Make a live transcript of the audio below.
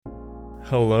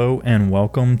Hello and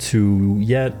welcome to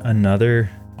yet another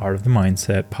Art of the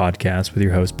Mindset podcast with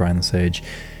your host, Brian the Sage.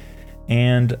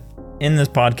 And in this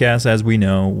podcast, as we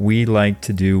know, we like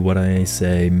to do what I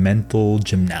say mental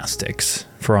gymnastics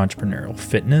for entrepreneurial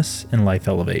fitness and life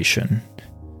elevation.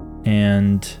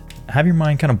 And have your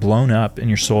mind kind of blown up and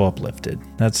your soul uplifted.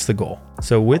 That's the goal.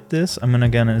 So with this, I'm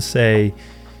gonna say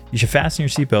you should fasten your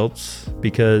seatbelts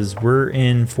because we're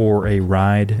in for a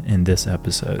ride in this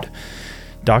episode.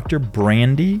 Dr.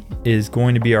 Brandy is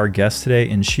going to be our guest today,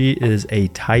 and she is a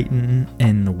titan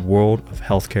in the world of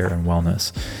healthcare and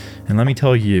wellness. And let me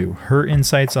tell you, her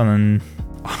insights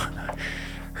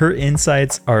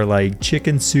are like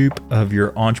chicken soup of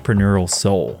your entrepreneurial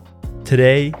soul.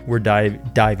 Today, we're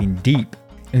diving deep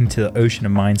into the ocean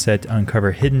of mindset to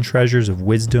uncover hidden treasures of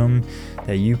wisdom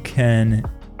that you can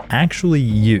actually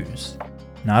use,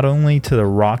 not only to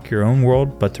rock your own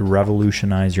world, but to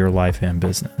revolutionize your life and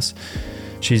business.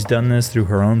 She's done this through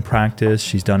her own practice,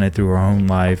 she's done it through her own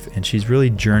life, and she's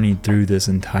really journeyed through this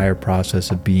entire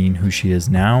process of being who she is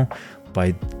now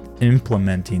by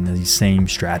implementing these same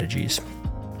strategies.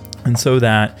 And so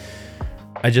that,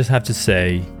 I just have to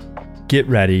say, get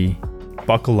ready,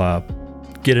 buckle up,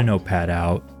 get a notepad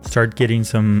out, start getting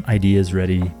some ideas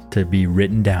ready to be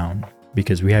written down,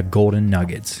 because we have golden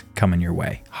nuggets coming your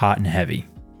way, hot and heavy.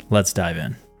 Let's dive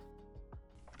in.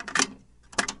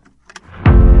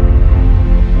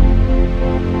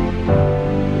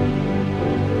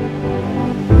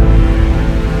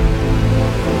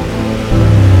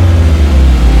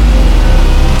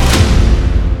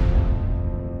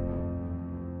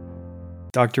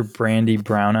 Dr. Brandy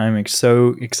Brown, I'm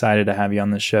so excited to have you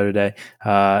on the show today.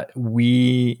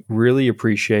 We really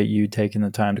appreciate you taking the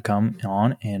time to come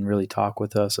on and really talk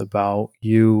with us about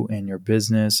you and your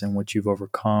business and what you've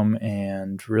overcome.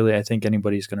 And really, I think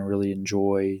anybody's going to really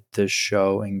enjoy this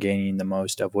show and gaining the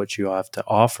most of what you have to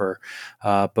offer.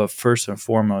 But first and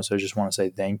foremost, I just want to say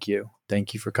thank you.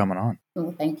 Thank you for coming on.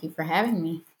 Well, thank you for having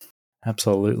me.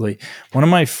 Absolutely. One of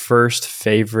my first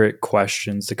favorite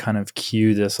questions to kind of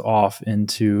cue this off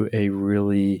into a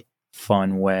really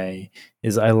fun way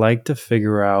is I like to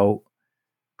figure out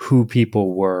who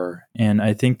people were. And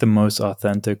I think the most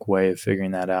authentic way of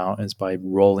figuring that out is by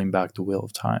rolling back the wheel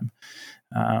of time.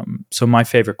 So my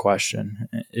favorite question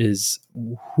is,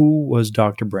 who was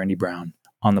Dr. Brandy Brown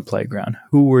on the playground?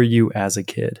 Who were you as a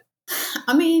kid?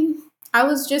 I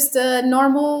was just a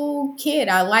normal kid.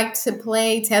 I liked to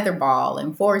play tetherball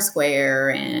and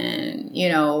foursquare and,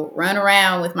 run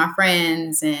around with my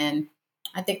friends. And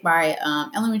I think my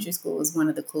elementary school was one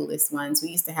of the coolest ones. We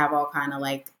used to have all kind of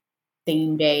like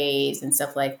theme days and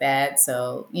stuff like that.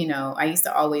 So, I used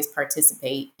to always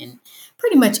participate in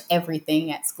pretty much everything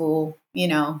at school,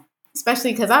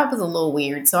 especially because I was a little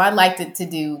weird. So I liked it to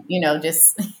do,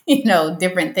 just,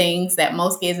 different things that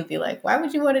most kids would be like, why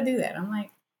would you want to do that? I'm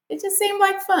like, it just seemed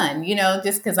like fun,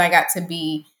 just because I got to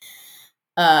be,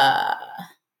 I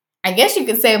guess you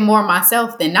could say more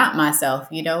myself than not myself,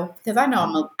 because I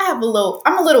know I'm a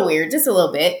little weird, just a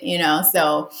little bit,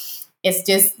 so it's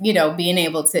just, being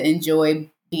able to enjoy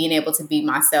being able to be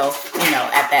myself,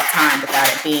 at that time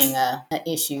without it being an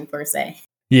issue per se.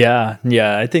 Yeah.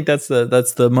 I think that's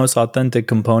the most authentic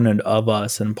component of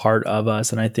us and part of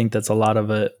us. And I think that's a lot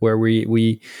of it where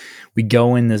we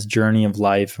go in this journey of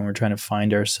life and we're trying to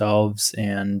find ourselves.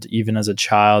 And even as a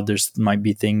child, might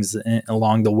be things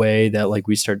along the way that like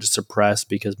we start to suppress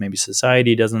because maybe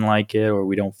society doesn't like it or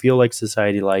we don't feel like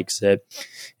society likes it.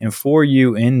 And for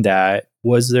you in that,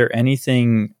 was there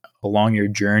anything along your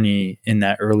journey in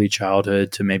that early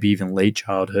childhood to maybe even late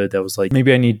childhood that was like,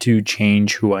 maybe I need to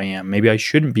change who I am. Maybe I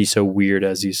shouldn't be so weird,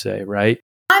 as you say, right?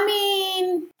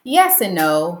 Yes and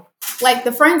no. Like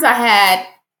the friends I had,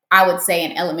 I would say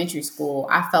in elementary school,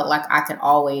 I felt like I could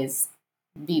always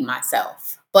be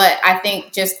myself. But I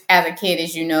think just as a kid,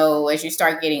 as you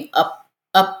start getting up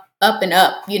and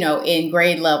up, in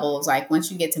grade levels, like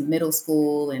once you get to middle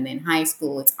school and then high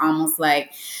school, it's almost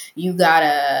like you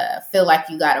gotta feel like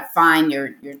you gotta find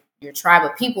your tribe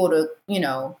of people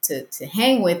to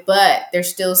hang with, but there's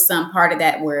still some part of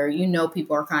that where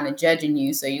people are kind of judging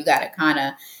you, so you gotta kind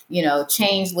of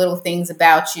change little things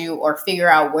about you or figure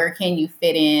out where can you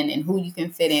fit in and who you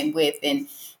can fit in with, and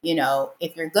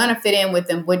if you're gonna fit in with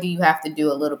them, what do you have to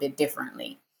do a little bit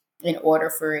differently in order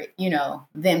for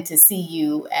them to see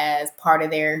you as part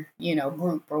of their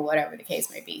group or whatever the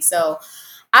case may be. So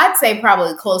I'd say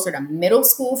probably closer to middle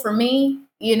school for me.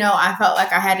 I felt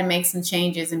like I had to make some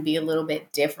changes and be a little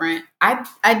bit different. I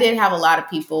did have a lot of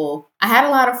people. I had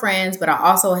a lot of friends, but I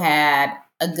also had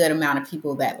a good amount of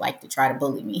people that like to try to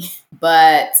bully me.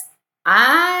 But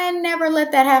I never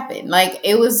let that happen. Like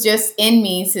it was just in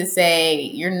me to say,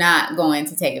 you're not going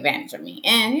to take advantage of me.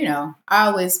 And, I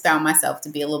always found myself to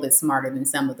be a little bit smarter than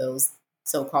some of those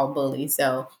so-called bullies.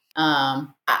 So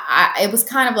it was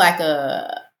kind of like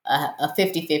a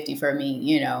 50-50 for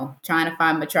me, trying to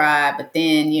find my tribe, but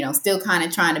then, still kind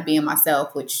of trying to be in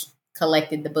myself, which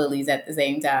collected the bullies at the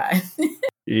same time.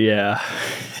 Yeah.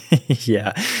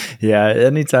 Yeah. Yeah.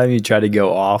 Anytime you try to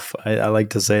go off, I like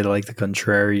to say like the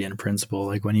contrarian principle.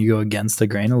 Like when you go against the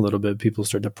grain a little bit, people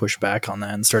start to push back on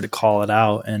that and start to call it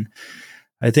out. And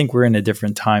I think we're in a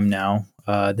different time now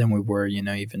than we were,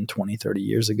 even 20, 30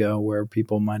 years ago, where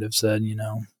people might have said,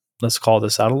 let's call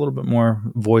this out a little bit more.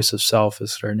 Voice of self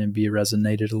is starting to be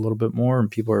resonated a little bit more, and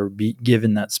people are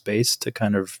given that space to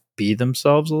kind of be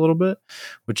themselves a little bit,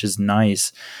 which is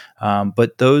nice.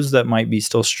 But those that might be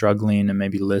still struggling and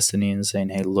maybe listening and saying,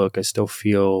 hey, look, I still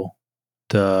feel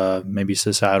the maybe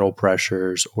societal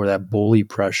pressures or that bully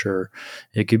pressure.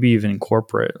 It could be even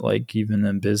corporate, like even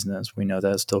in business, we know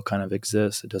that still kind of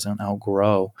exists. It doesn't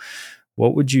outgrow.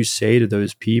 What would you say to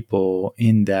those people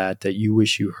in that you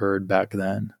wish you heard back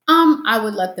then? I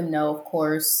would let them know, of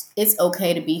course, it's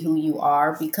okay to be who you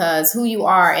are, because who you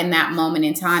are in that moment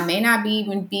in time may not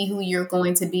even be who you're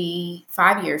going to be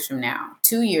 5 years from now,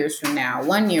 2 years from now,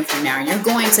 1 year from now. You're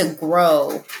going to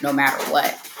grow no matter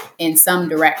what in some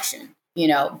direction,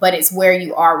 but it's where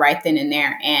you are right then and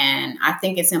there. And I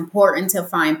think it's important to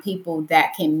find people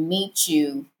that can meet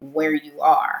you where you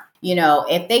are.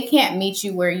 If they can't meet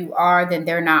you where you are, then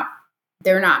they're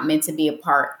not meant to be a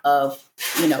part of,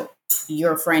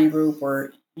 your friend group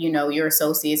or, your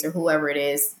associates or whoever it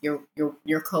is,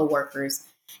 your coworkers.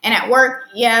 And at work,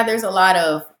 yeah, there's a lot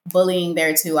of bullying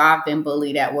there too. I've been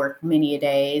bullied at work many a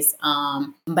days.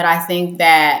 But I think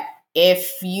that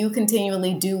if you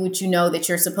continually do what you know that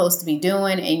you're supposed to be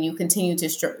doing, and you continue to,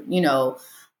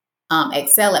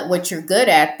 excel at what you're good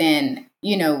at, then,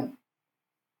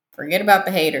 forget about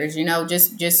the haters,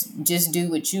 just do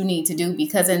what you need to do,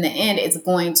 because in the end, it's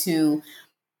going to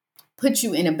put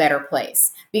you in a better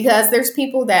place. Because there's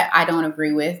people that I don't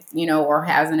agree with, or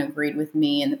hasn't agreed with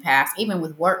me in the past, even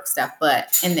with work stuff.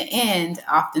 But in the end,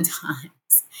 oftentimes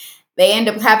they end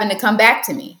up having to come back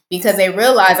to me because they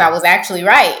realize I was actually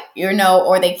right,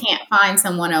 or they can't find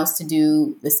someone else to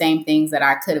do the same things that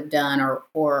I could have done,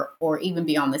 or even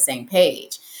be on the same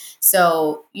page.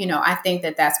 So, I think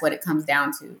that that's what it comes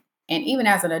down to. And even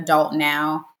as an adult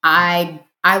now, I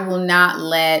will not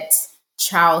let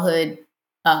childhood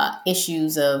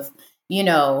issues of,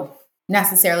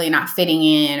 necessarily not fitting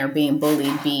in or being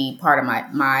bullied be part of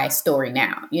my story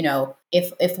now.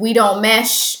 If we don't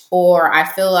mesh, or I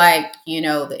feel like,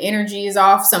 the energy is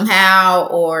off somehow,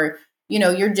 or,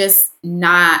 you're just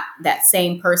not that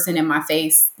same person in my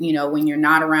face, when you're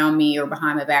not around me or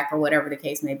behind my back or whatever the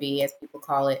case may be, as people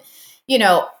call it,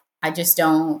 I just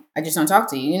don't talk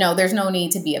to you. There's no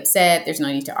need to be upset. There's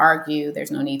no need to argue. There's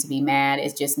no need to be mad.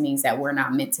 It just means that we're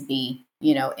not meant to be,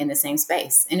 in the same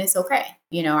space, and it's okay.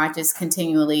 I just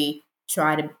continually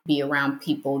try to be around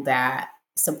people that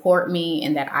support me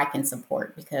and that I can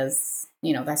support, because,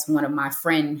 that's one of my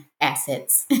friend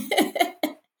assets.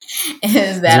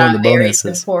 Is that I'm very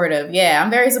supportive. Yeah,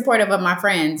 I'm very supportive of my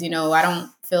friends. I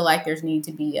don't feel like there's need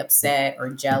to be upset or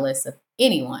jealous of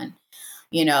anyone.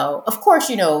 Of course,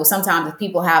 sometimes if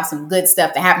people have some good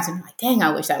stuff that happens to me, like, dang,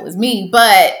 I wish that was me.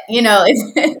 But, but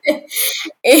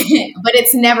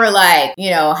it's never like,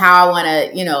 how I want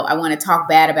to, I want to talk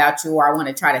bad about you, or I want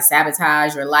to try to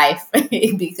sabotage your life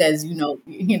because,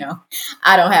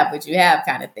 I don't have what you have,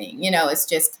 kind of thing. It's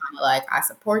just kind of like, I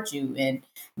support you, and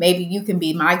maybe you can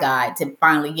be my guide to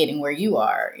finally getting where you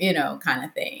are, kind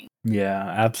of thing. Yeah,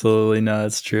 absolutely. No,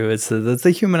 that's true. That's the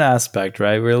human aspect,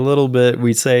 right? We're a little bit,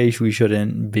 we say we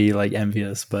shouldn't be like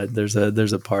envious, but there's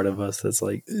a part of us that's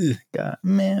like, God,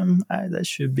 man, that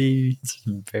should be. It's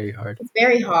very hard. It's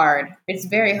very hard. It's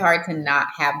very hard to not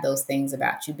have those things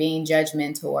about you, being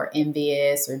judgmental or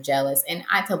envious or jealous. And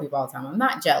I tell people all the time, I'm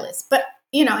not jealous, but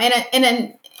in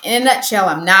a nutshell,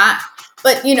 I'm not.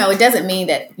 But it doesn't mean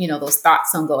that those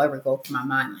thoughts don't ever go through my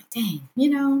mind. Like, dang,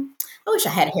 I wish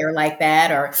I had hair like that,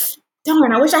 or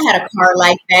darn, I wish I had a car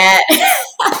like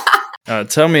that.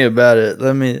 Tell me about it.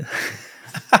 Let me.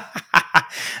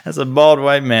 As a bald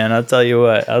white man, I'll tell you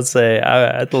what. I'll say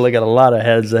I have to look at a lot of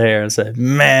heads of hair and say,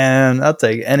 man, I'll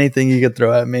take anything you could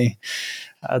throw at me.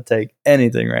 I'll take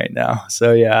anything right now.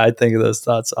 So yeah, I think of those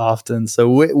thoughts often. So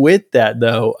with that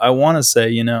though, I want to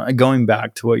say, going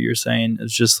back to what you're saying,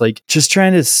 it's just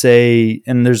trying to say,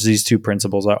 and there's these two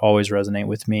principles that always resonate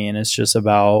with me. And it's just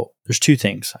about, there's two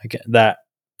things that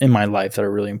in my life that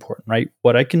are really important, right?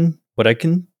 What I can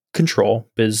control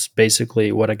is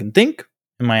basically what I can think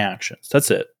and my actions.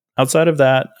 That's it. Outside of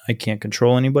that, I can't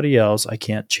control anybody else. I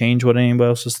can't change what anybody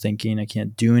else is thinking. I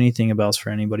can't do anything else for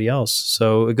anybody else.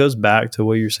 So it goes back to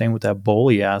what you're saying with that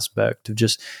bully aspect of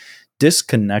just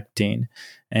disconnecting.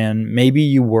 And maybe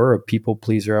you were a people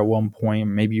pleaser at one point.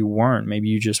 Maybe you weren't. Maybe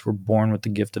you just were born with the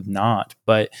gift of not.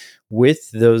 But with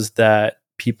those that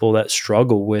people that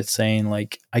struggle with saying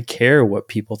like, I care what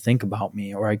people think about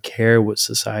me, or I care what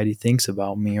society thinks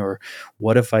about me, or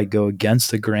what if I go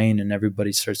against the grain and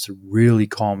everybody starts to really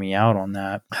call me out on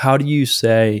that? How do you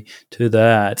say to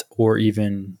that, or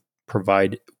even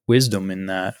provide wisdom in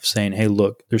that, saying, hey,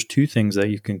 look, there's two things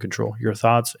that you can control: your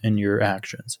thoughts and your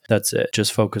actions. That's it.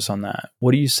 Just focus on that.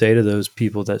 What do you say to those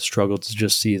people that struggle to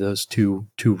just see those two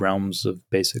realms of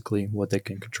basically what they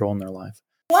can control in their life?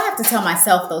 Well, I have to tell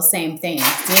myself those same things.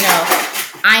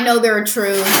 I know they're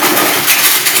true.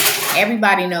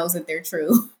 Everybody knows that they're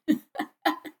true.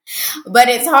 But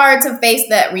it's hard to face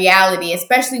that reality,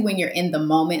 especially when you're in the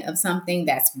moment of something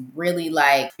that's really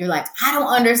like, you're like, I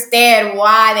don't understand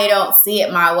why they don't see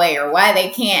it my way, or why they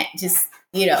can't just,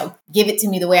 give it to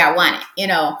me the way I want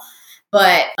it,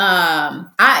 But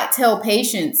I tell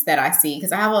patients that I see,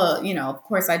 because I have of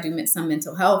course I do some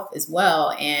mental health as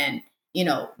well. And,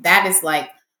 that is like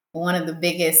one of the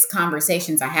biggest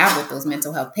conversations I have with those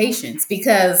mental health patients,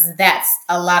 because that's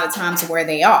a lot of times where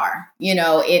they are.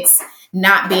 It's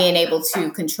not being able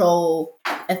to control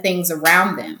the things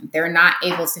around them. They're not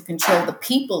able to control the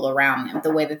people around them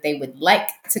the way that they would like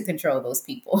to control those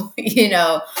people,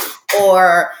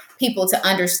 or people to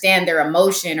understand their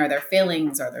emotion or their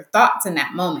feelings or their thoughts in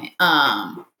that moment.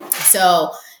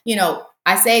 So,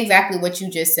 I say exactly what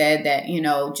you just said, that,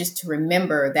 just to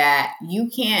remember that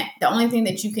the only thing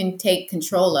that you can take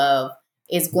control of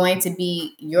is going to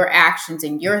be your actions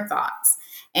and your thoughts.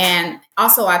 And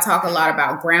also I talk a lot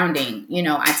about grounding.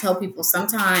 I tell people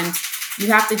sometimes you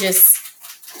have to just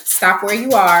stop where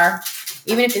you are,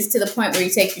 even if it's to the point where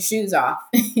you take your shoes off,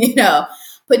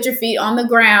 put your feet on the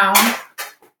ground,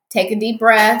 take a deep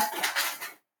breath.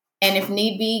 And if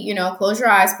need be, close your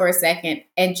eyes for a second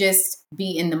and just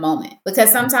be in the moment.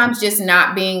 Because sometimes just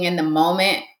not being in the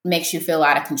moment makes you feel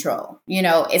out of control.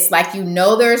 It's like,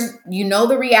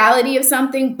 the reality of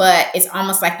something, but it's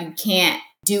almost like you can't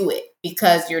do it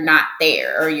because you're not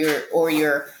there, or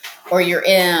you're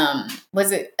in,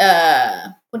 what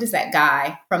is that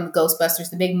guy from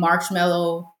Ghostbusters, the big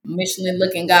marshmallow Michelin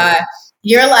looking guy?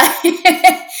 You're like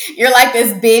you're like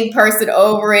this big person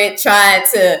over it, trying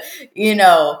to,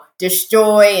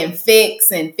 destroy and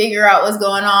fix and figure out what's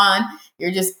going on.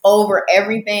 You're just over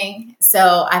everything.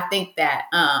 So I think that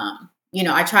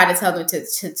I try to tell them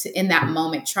to in that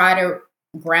moment, try to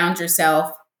ground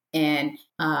yourself and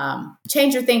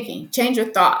change your thinking, change your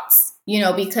thoughts,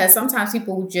 because sometimes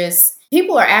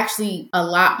people are actually a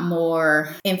lot more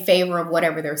in favor of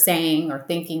whatever they're saying or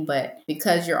thinking, but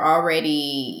because you're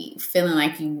already feeling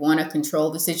like you want to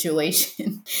control the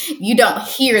situation, you don't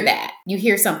hear that. You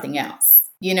hear something else.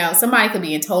 Somebody could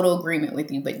be in total agreement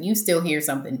with you, but you still hear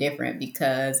something different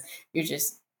because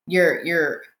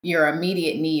your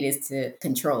immediate need is to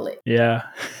control it. Yeah,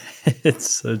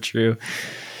 it's so true.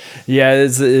 Yeah,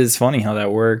 it's funny how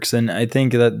that works. And I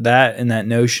think that and that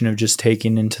notion of just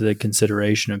taking into the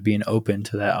consideration of being open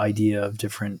to that idea of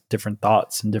different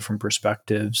thoughts and different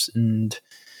perspectives. And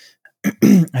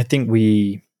I think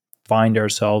we find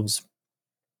ourselves,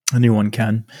 anyone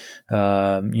can,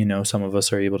 some of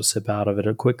us are able to sip out of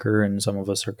it quicker, and some of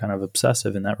us are kind of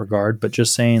obsessive in that regard. But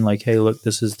just saying like, hey, look,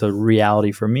 this is the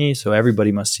reality for me, so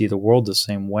everybody must see the world the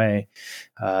same way.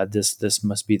 This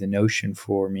must be the notion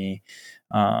for me.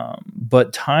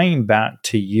 But tying back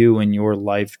to you and your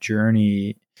life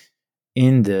journey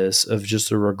in this, of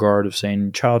just a regard of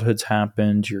saying childhood's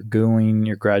happened, you're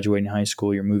graduating high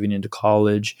school, you're moving into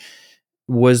college.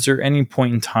 Was there any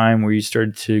point in time where you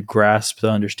started to grasp the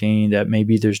understanding that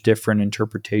maybe there's different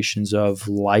interpretations of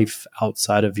life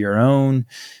outside of your own?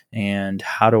 And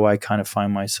how do I kind of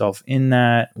find myself in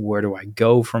that? Where do I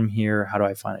go from here? How do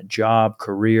I find a job,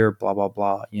 career, blah, blah,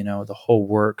 blah, the whole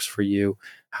works for you?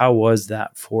 How was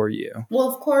that for you? Well,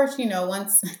 of course,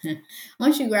 once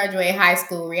you graduate high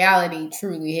school, reality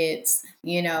truly hits.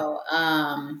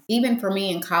 Even for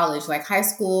me in college, like high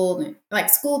school, like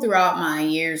school throughout my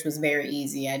years was very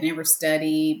easy. I never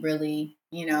studied really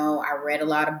I read a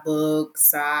lot of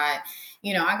books. I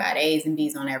got A's and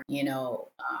B's on every,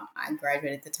 I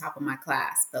graduated at the top of my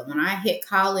class. But when I hit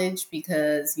college,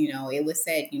 because, it was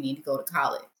said you need to go to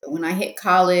college. But when I hit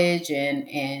college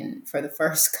and for the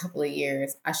first couple of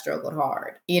years, I struggled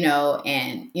hard,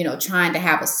 trying to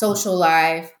have a social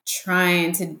life,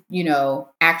 trying to,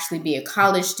 actually be a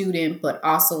college student, but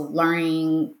also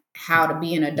learning how to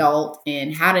be an adult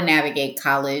and how to navigate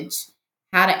college,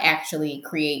 how to actually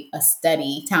create a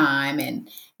study time and,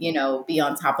 be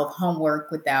on top of homework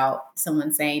without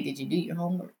someone saying, "Did you do your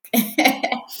homework?"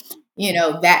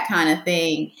 That kind of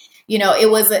thing. It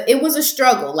was a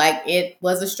struggle. Like, it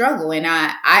was a struggle. And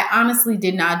I honestly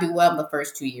did not do well the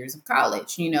first 2 years of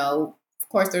college. Of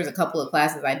course, there's a couple of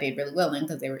classes I did really well in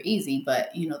because they were easy,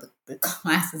 but the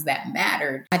classes that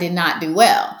mattered, I did not do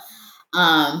well.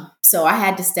 So I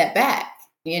had to step back,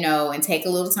 and take a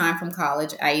little time from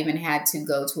college. I even had to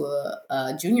go to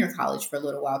a junior college for a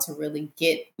little while to really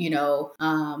get,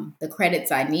 the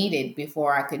credits I needed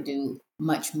before I could do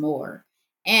much more.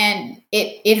 And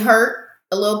it hurt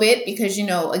a little bit because,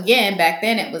 again, back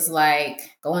then it was like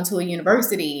going to a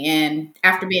university and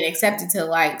after being accepted to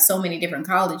like so many different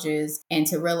colleges, and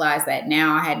to realize that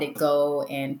now I had to go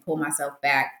and pull myself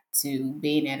back to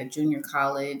being at a junior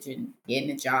college and getting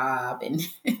a job and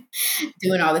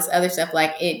doing all this other stuff.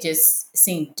 Like, it just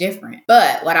seemed different.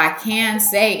 But what I can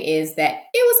say is that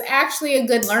it was actually a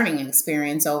good learning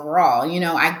experience overall.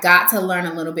 I got to learn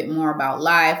a little bit more about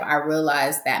life. I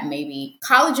realized that maybe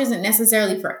college isn't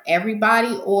necessarily for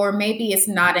everybody, or maybe it's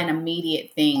not an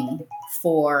immediate thing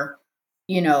for,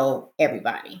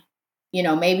 everybody.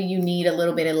 Maybe you need a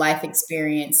little bit of life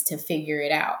experience to figure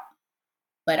it out.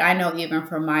 But I know even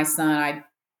for my son,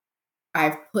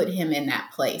 I've put him in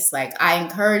that place. Like, I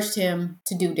encouraged him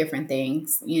to do different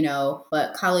things,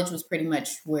 but college was pretty much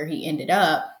where he ended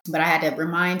up. But I had to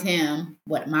remind him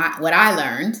what I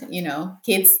learned.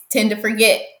 Kids tend to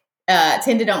forget,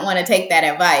 tend to don't want to take that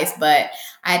advice. But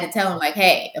I had to tell him, like,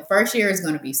 hey, the first year is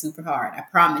going to be super hard. I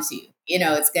promise you.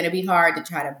 It's going to be hard to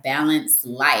try to balance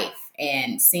life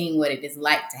and seeing what it is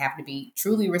like to have to be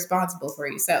truly responsible for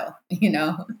yourself, when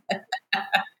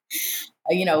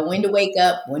to wake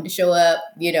up, when to show up,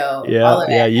 all of Yeah,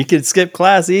 that. you can skip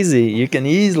class easy. You can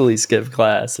easily skip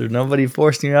class. There's nobody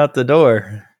forcing you out the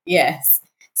door. Yes.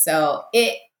 So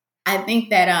I think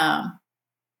that,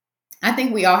 I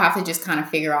think we all have to just kind of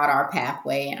figure out our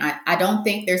pathway. And I don't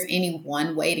think there's any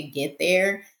one way to get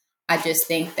there. I just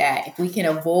think that if we can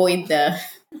avoid the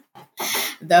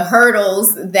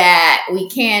hurdles that we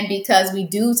can, because we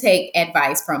do take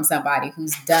advice from somebody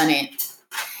who's done it,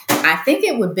 I think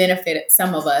it would benefit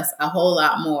some of us a whole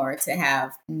lot more to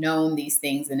have known these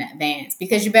things in advance,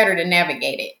 because you're better to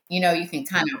navigate it. You can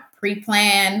kind of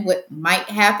pre-plan what might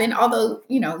happen, although,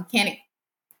 you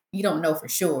don't know for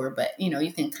sure, but,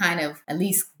 you can kind of at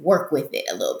least work with it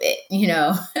a little bit,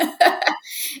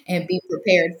 and be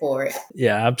prepared for it.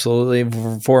 Yeah, absolutely.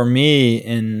 For me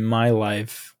in my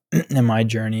life and my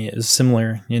journey is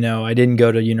similar. I didn't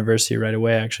go to university right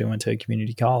away. I actually went to a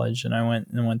community college, and I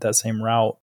went that same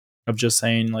route of just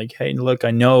saying, like, hey, look,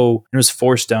 I know it was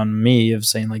forced down me of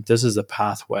saying, like, this is a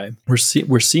pathway. We're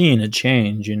seeing a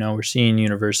change. We're seeing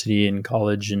university and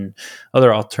college and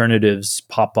other alternatives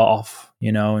pop off,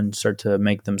 and start to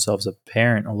make themselves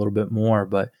apparent a little bit more.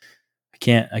 But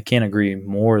I can't agree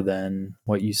more than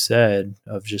what you said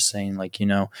of just saying, like,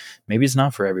 maybe it's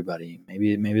not for everybody.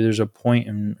 Maybe there's a point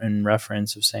in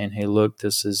reference of saying, hey, look,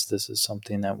 this is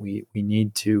something that we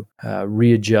need to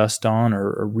readjust on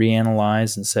or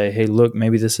reanalyze and say, hey, look,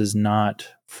 maybe this is not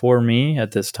for me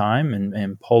at this time,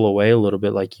 and pull away a little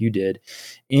bit like you did.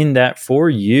 In that,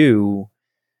 for you,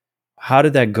 how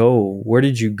did that go? Where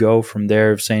did you go from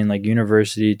there of saying, like,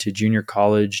 university to junior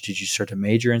college? Did you start to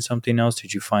major in something else?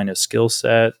 Did you find a skill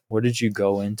set? What did you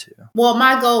go into? Well,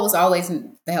 my goal was always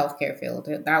in the healthcare field.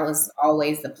 That was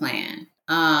always the plan.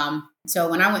 So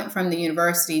when I went from the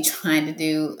university trying to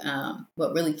do,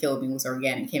 what really killed me was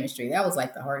organic chemistry. That was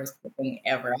like the hardest thing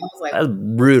ever. I was like, That's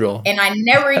brutal. and I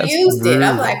never used it.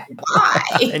 I'm like, why?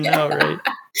 I know, right?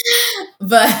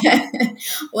 But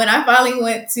when I finally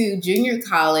went to junior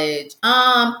college,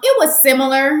 it was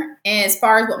similar as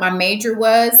far as what my major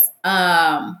was.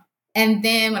 And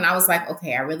then when I was like,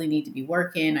 okay, I really need to be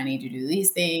working, I need to do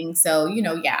these things. So,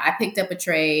 I picked up a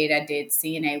trade. I did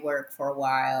CNA work for a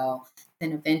while.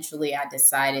 Then eventually I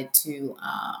decided to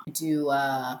do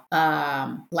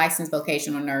licensed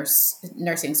vocational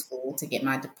nursing school to get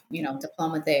my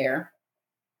diploma there.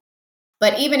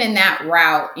 But even in that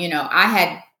route, I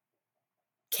had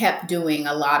kept doing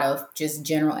a lot of just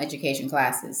general education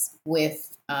classes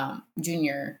with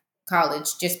junior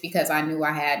college, just because I knew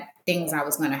I had things I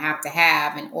was going to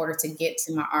have in order to get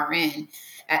to my RN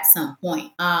at some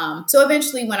point. So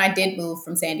eventually, when I did move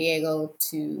from San Diego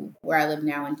to where I live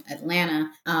now in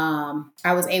Atlanta,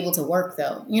 I was able to work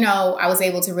though. I was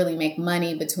able to really make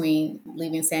money between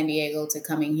leaving San Diego to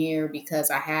coming here because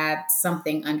I had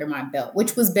something under my belt,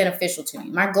 which was beneficial to me.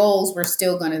 My goals were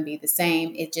still going to be the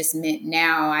same. It just meant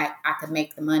now I could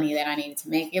make the money that I needed to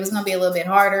make. It was going to be a little bit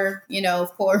harder,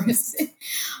 of course,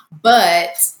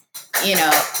 but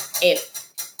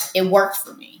it worked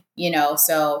for me.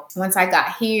 So once I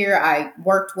got here, I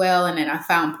worked well, and then I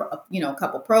found, a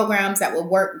couple programs that would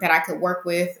work, that I could work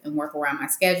with and work around my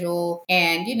schedule.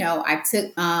 And,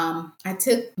 I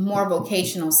took more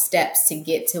vocational steps to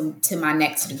get to my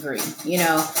next degree,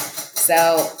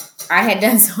 so I had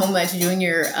done so much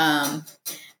junior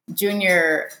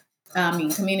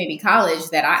in community college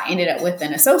that I ended up with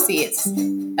an associate's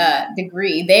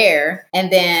degree there.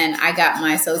 And then I got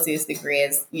my associate's degree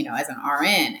as an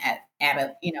RN at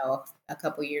a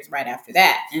couple years right after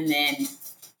that. And then,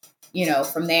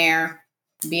 from there,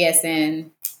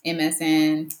 BSN,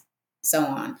 MSN, so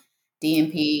on,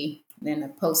 DNP, then a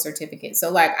post certificate.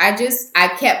 So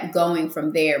I kept going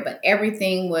from there, but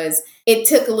it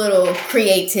took a little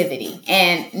creativity.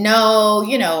 And no,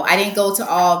 I didn't go to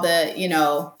all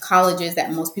the, colleges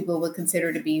that most people would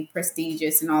consider to be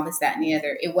prestigious and all this, that, and the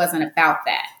other. It wasn't about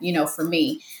that, for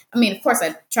me. I mean, of course,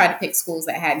 I tried to pick schools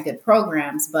that had good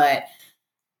programs, but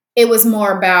it was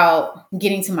more about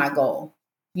getting to my goal.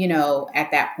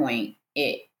 At that point,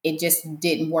 it just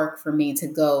didn't work for me to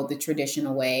go the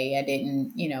traditional way. I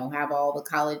didn't, have all the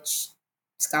college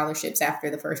scholarships after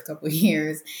the first couple of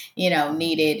years,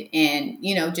 needed, and,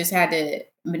 just had to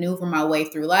maneuver my way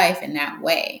through life in that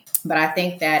way. But I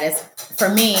think that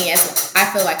I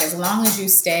feel like as long as you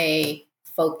stay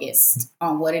focused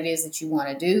on what it is that you want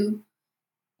to do,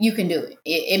 you can do it.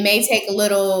 It may take a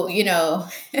little,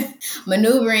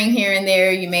 maneuvering here and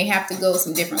there. You may have to go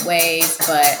some different ways,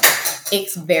 but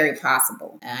it's very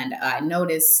possible. And I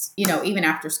noticed, even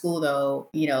after school, though,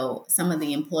 some of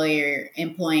the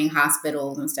employing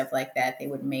hospitals and stuff like that, they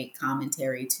would make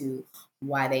commentary to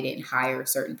why they didn't hire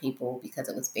certain people because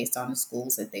it was based on the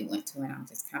schools that they went to. And I'm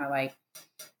just kind of like,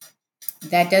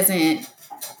 that doesn't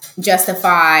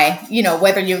justify,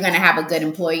 whether you're going to have a good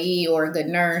employee or a good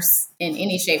nurse in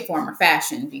any shape, form, or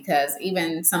fashion, because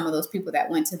even some of those people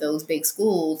that went to those big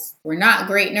schools were not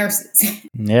great nurses.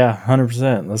 Yeah,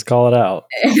 100%. Let's call it out.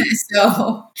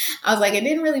 So I was like, it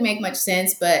didn't really make much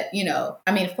sense, but,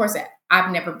 of course,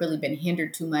 I've never really been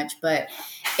hindered too much, but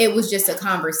it was just a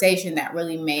conversation that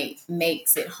really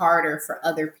makes it harder for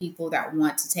other people that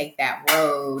want to take that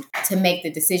road to make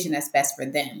the decision that's best for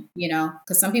them,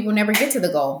 because some people never get to the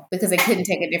goal because they couldn't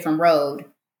take a different road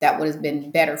that would have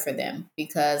been better for them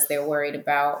because they're worried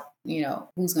about,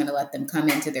 who's going to let them come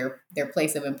into their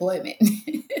place of employment.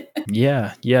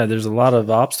 Yeah. There's a lot of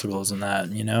obstacles in that,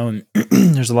 and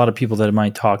there's a lot of people that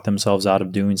might talk themselves out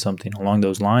of doing something along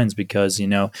those lines because,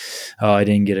 I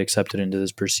didn't get accepted into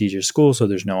this prestigious school, so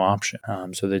there's no option.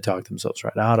 So they talk themselves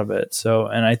right out of it. So,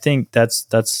 and I think that's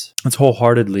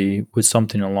wholeheartedly with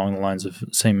something along the lines of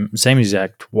same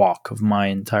exact walk of my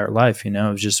entire life. It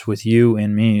was just with you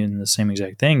and me and the same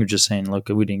exact thing. We're just saying, look,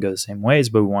 we didn't go the same ways,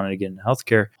 but we wanted to get into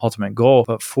healthcare, ultimate goal.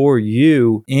 But for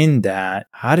you in that,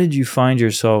 how did you find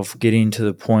yourself getting to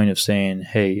the point of saying,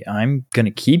 hey, I'm going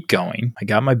to keep going. I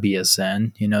got my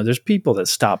BSN. There's people that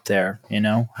stop there.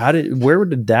 Where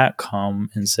did that come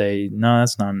and say, no,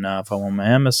 that's not enough. I want my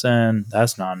MSN.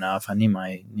 That's not enough. I need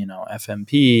my,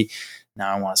 FMP.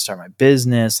 Now I want to start my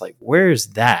business. Like, where's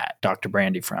that Dr.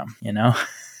 Brandy from,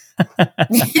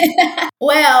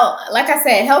 Well, like I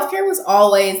said, healthcare was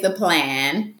always the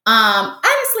plan.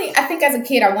 Honestly, I think as a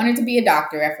kid, I wanted to be a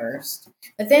doctor at first.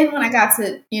 But then when I got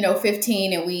to,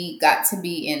 15 and we got to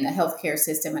be in the healthcare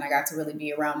system and I got to really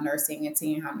be around nursing and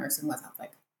seeing how nursing was, I was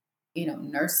like,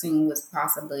 nursing was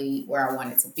possibly where I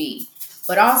wanted to be.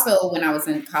 But also when I was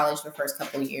in college the first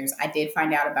couple of years, I did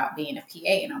find out about being a PA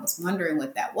and I was wondering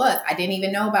what that was. I didn't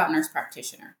even know about nurse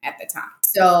practitioner at the time.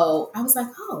 So I was like,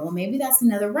 oh, well, maybe that's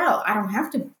another route. I don't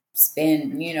have to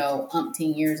spend,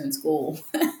 umpteen years in school.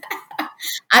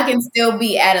 I can still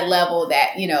be at a level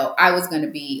that, I was going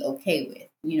to be okay with,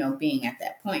 being at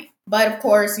that point. But of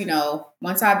course,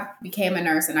 once I became a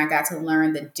nurse and I got to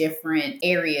learn the different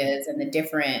areas and the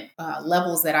different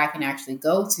levels that I can actually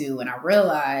go to, and I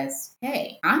realized,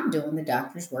 hey, I'm doing the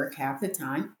doctor's work half the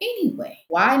time anyway.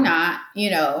 Why not,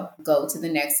 go to the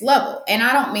next level? And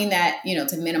I don't mean that,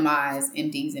 to minimize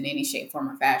MDs in any shape, form,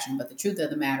 or fashion. But the truth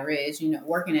of the matter is,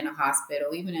 working in a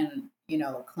hospital, even in,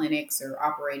 clinics or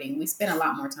operating, we spend a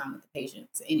lot more time with the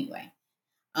patients anyway.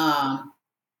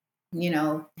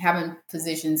 having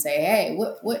physicians say, "Hey,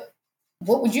 what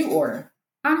would you order?"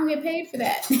 I don't get paid for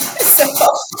that. So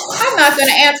I'm not going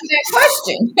to answer that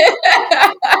question.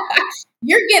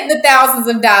 You're getting the thousands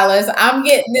of dollars. I'm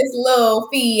getting this little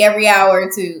fee every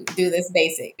hour to do this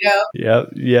basic,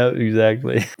 Yep,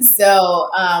 exactly.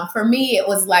 So for me, it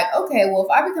was like, okay, well,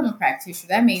 if I become a practitioner,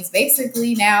 that means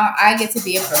basically now I get to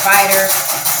be a provider.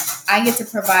 I get to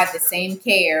provide the same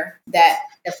care that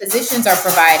the physicians are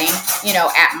providing,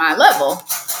 at my level,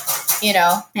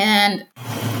 and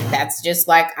that's just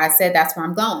like I said, that's where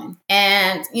I'm going.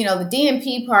 And, the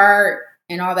DMP part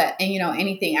and all that, and,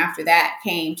 anything after that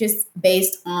came just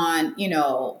based on,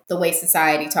 the way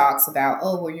society talks about,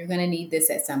 oh, well, you're going to need this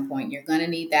at some point. You're going to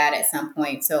need that at some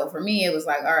point. So for me, it was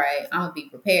like, all right, I'm going to be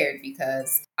prepared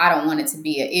because I don't want it to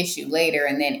be an issue later.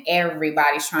 And then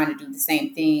everybody's trying to do the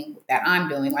same thing that I'm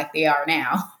doing like they are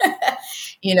now,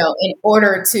 in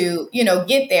order to,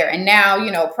 get there. And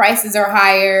now, prices are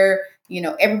higher.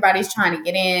 Everybody's trying to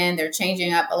get in. They're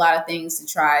changing up a lot of things to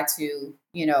try to,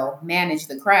 manage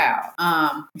the crowd.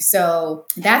 So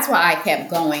that's why I kept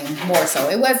going more so.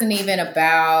 It wasn't even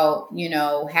about,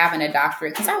 having a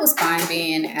doctorate because I was fine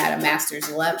being at a master's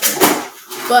level.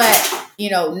 But,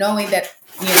 knowing that,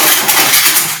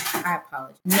 I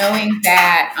apologize. Knowing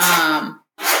that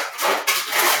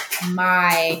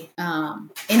my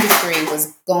industry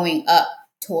was going up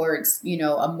towards,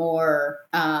 a more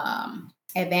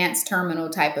advanced terminal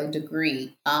type of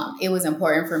degree, it was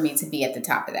important for me to be at the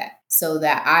top of that so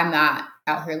that I'm not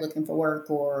out here looking for work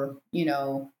or,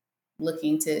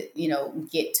 looking to,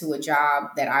 get to a job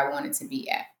that I wanted to be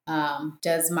at.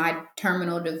 Does my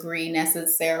terminal degree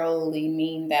necessarily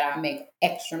mean that I make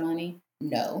extra money?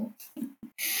 No,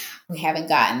 we haven't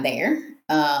gotten there.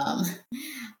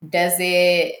 Does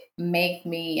it make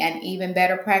me an even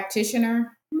better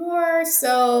practitioner? More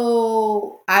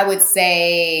so, I would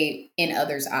say, in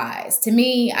others' eyes. To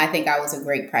me, I think I was a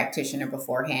great practitioner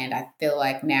beforehand. I feel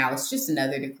like now it's just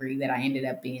another degree that I ended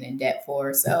up being in debt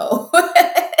for. So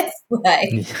it's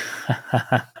like,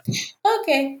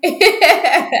 okay.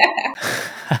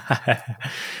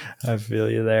 I feel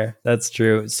you there. That's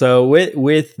true. So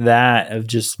with that of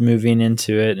just moving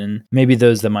into it, and maybe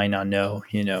those that might not know,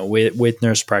 with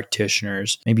nurse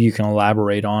practitioners, maybe you can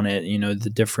elaborate on it, the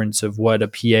difference of what a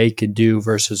PA could do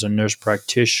versus a nurse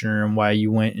practitioner and why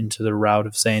you went into the route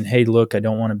of saying, hey, look, I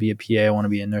don't want to be a PA. I want to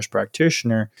be a nurse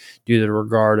practitioner due to the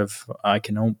regard of I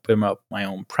can open up my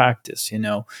own practice.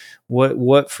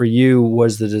 What for you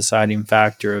was the deciding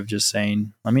factor of just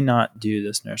saying, let me not do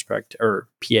this nurse or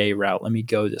PA route. Let me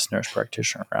go this nurse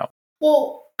practitioner route.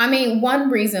 Well, I mean, one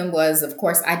reason was, of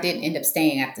course, I didn't end up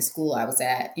staying at the school I was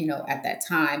at, at that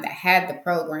time that had the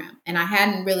program. And I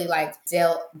hadn't really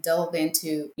delved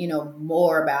into,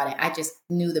 more about it. I just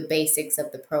knew the basics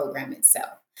of the program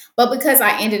itself. But because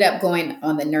I ended up going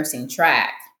on the nursing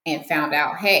track and found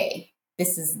out, hey,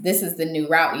 this is the new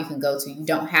route you can go to. You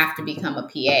don't have to become a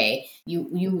PA.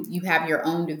 You have your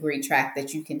own degree track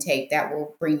that you can take that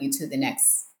will bring you to the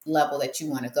next level that you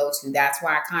want to go to. That's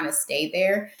why I kind of stayed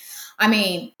there. I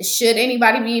mean, should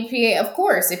anybody be a PA? Of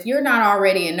course, if you're not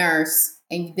already a nurse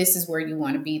and this is where you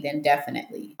want to be, then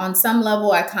definitely. On some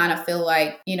level, I kind of feel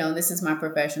like, this is my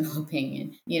professional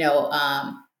opinion,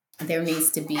 there needs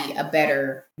to be a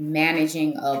better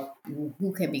managing of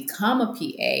who can become a PA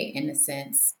in a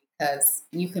sense, because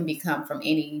you can become from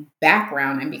any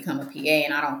background and become a PA.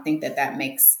 And I don't think that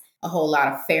makes a whole lot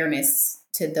of fairness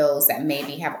to those that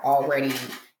maybe have already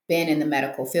been in the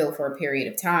medical field for a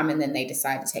period of time and then they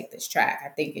decide to take this track. I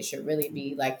think it should really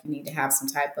be like you need to have some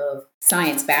type of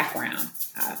science background.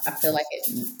 I feel like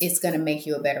it's going to make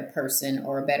you a better person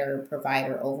or a better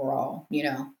provider overall,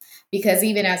 because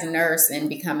even as a nurse and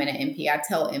becoming an NP, I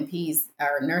tell NPs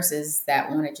or nurses that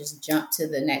want to just jump to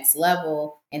the next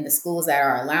level in the schools that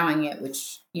are allowing it,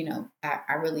 which,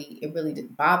 it really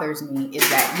bothers me, is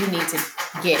that you need to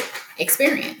get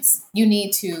experience. You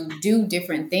need to do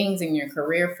different things in your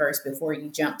career first before you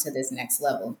jump to this next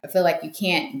level. I feel like you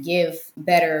can't give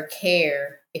better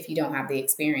care if you don't have the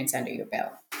experience under your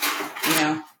belt,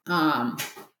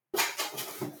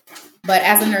 But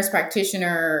as a nurse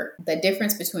practitioner, the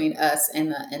difference between us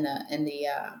and the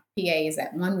PA is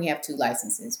that, one, we have 2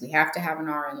 licenses. We have to have an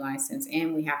RN license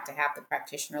and we have to have the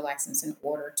practitioner license in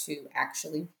order to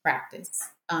actually practice.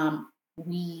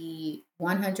 We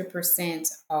 100%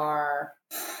 are,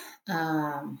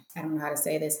 I don't know how to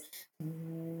say this.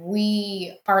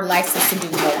 We are licensed to do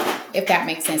more, if that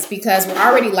makes sense, because we're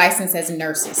already licensed as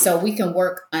nurses. So we can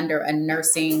work under a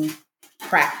nursing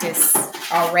practice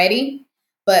already.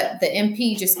 But the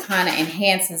MP just kind of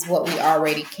enhances what we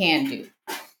already can do.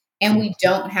 And we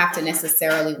don't have to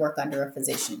necessarily work under a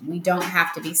physician. We don't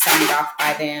have to be signed off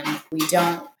by them. We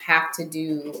don't have to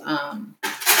do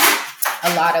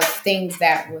a lot of things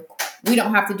we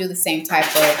don't have to do the same type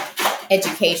of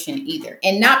education either.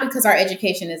 And not because our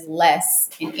education is less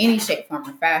in any shape, form,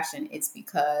 or fashion. It's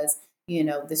because,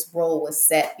 this role was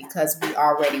set because we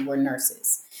already were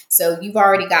nurses. So you've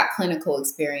already got clinical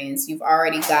experience. You've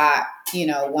already got,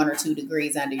 1 or 2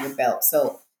 degrees under your belt.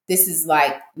 So this is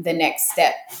like the next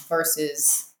step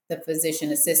versus the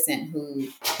physician assistant who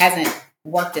hasn't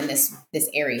worked in this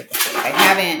area before. They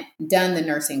haven't done the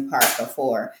nursing part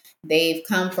before. They've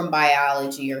come from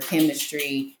biology or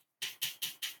chemistry.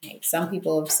 Some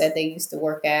people have said they used to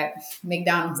work at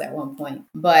McDonald's at one point,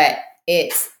 but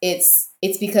it's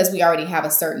because we already have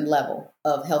a certain level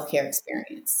of healthcare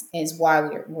experience is why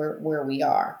we're where we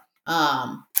are.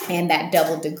 And that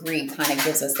double degree kind of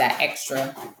gives us that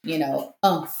extra,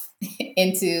 oomph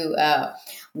into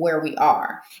where we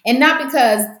are. And not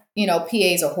because,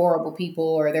 PAs are horrible people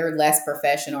or they're less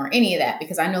professional or any of that,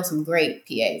 because I know some great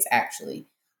PAs actually.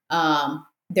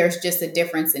 There's just a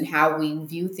difference in how we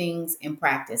view things in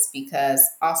practice because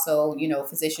also,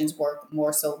 physicians work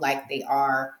more so like they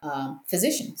are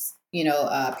physicians.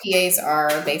 PAs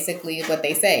are basically what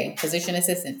they say, physician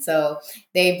assistants. So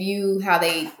they view how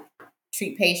they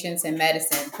treat patients in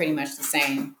medicine pretty much the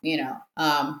same,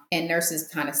 and nurses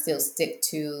kind of still stick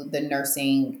to the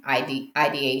nursing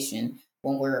ideation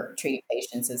when we're treating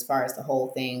patients as far as the whole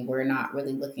thing. We're not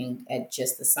really looking at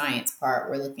just the science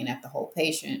part. We're looking at the whole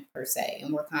patient per se,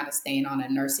 and we're kind of staying on a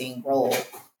nursing role,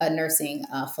 a nursing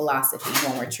philosophy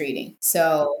when we're treating.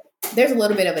 So there's a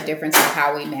little bit of a difference in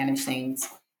how we manage things.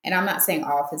 And I'm not saying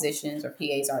all physicians or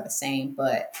PAs are the same,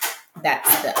 but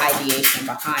that's the ideation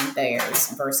behind theirs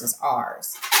versus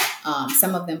ours.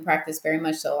 Some of them practice very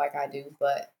much so like I do,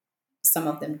 but some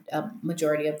of them,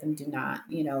 majority of them do not.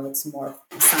 It's more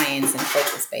science and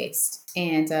focus based.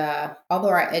 And although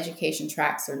our education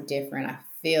tracks are different, I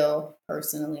feel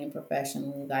personally and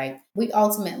professionally like we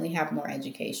ultimately have more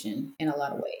education in a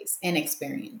lot of ways and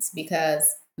experience because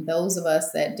those of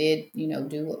us that did,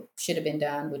 do what should have been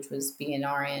done, which was be an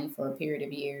RN for a period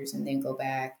of years and then go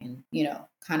back and,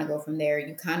 kind of go from there.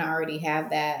 You kind of already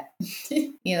have that,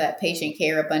 that patient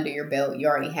care up under your belt. You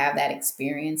already have that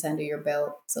experience under your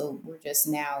belt. So we're just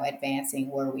now advancing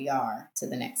where we are to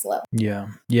the next level. Yeah.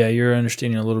 Yeah. You're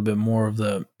understanding a little bit more of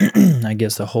the, I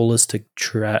guess, the holistic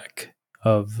track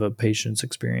of a patient's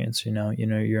experience.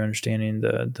 You're understanding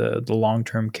the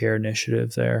long-term care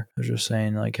initiative there. I was just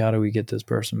saying, like, how do we get this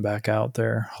person back out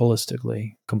there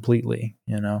holistically, completely,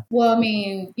 Well, I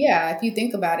mean, yeah, if you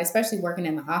think about it, especially working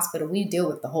in the hospital, we deal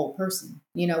with the whole person.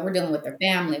 We're dealing with their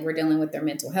family, we're dealing with their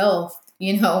mental health,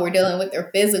 we're dealing with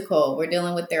their physical, we're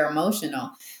dealing with their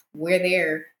emotional. We're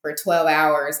there for 12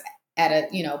 hours at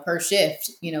a, per shift,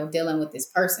 dealing with this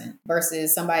person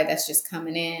versus somebody that's just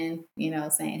coming in,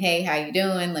 saying, hey, how you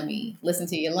doing? Let me listen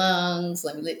to your lungs.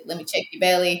 Let me check your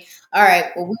belly. All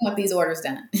right. Well, we want these orders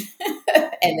done.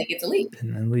 And they get to leave.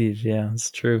 And then leave. Yeah,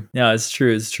 it's true. Yeah, it's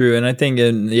true. It's true. And I think,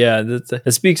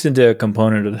 it speaks into a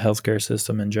component of the healthcare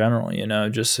system in general,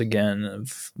 just again,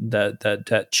 of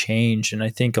that change. And I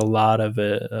think a lot of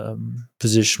it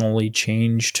positionally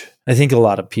changed. I think a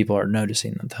lot of people are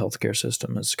noticing that the healthcare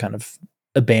system is kind of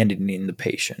abandoning the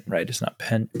patient, right? It's not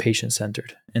patient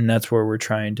centered. And that's where we're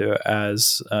trying to,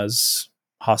 as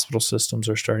hospital systems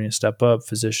are starting to step up,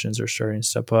 physicians are starting to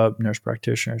step up, nurse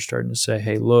practitioners are starting to say,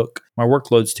 hey, look, my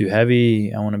workload's too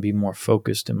heavy. I want to be more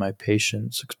focused in my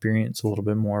patient's experience, a little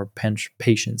bit more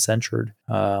patient-centered.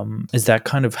 Is that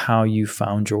kind of how you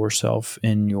found yourself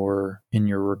in your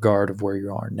regard of where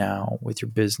you are now with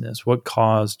your business? What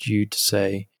caused you to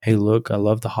say, hey, look, I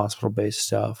love the hospital-based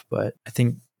stuff, but I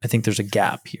think there's a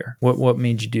gap here. What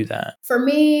made you do that? For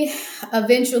me,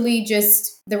 eventually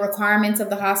just the requirements of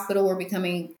the hospital were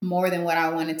becoming more than what I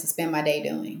wanted to spend my day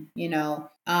doing,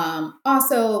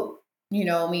 Also,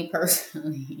 me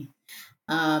personally,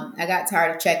 I got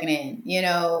tired of checking in,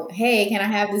 hey, can I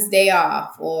have this day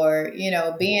off? Or,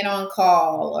 being on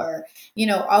call or,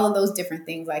 all of those different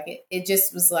things. Like it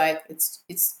just was like,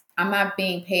 I'm not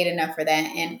being paid enough for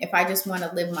that. And if I just want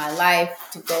to live my life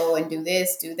to go and do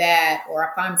this, do that, or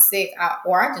if I'm sick,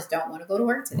 or I just don't want to go to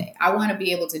work today, I want to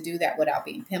be able to do that without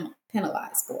being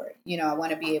penalized for it. I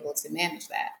want to be able to manage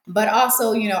that. But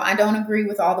also, I don't agree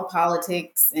with all the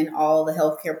politics and all the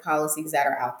healthcare policies that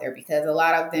are out there because a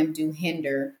lot of them do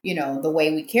hinder, the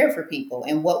way we care for people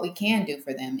and what we can do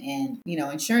for them. And,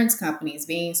 insurance companies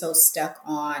being so stuck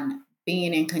on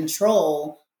being in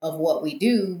control of what we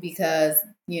do because,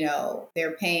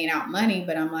 they're paying out money,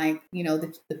 but I'm like,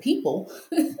 the people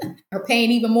are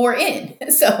paying even more in.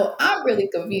 So I'm really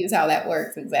confused how that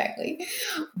works exactly.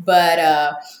 But,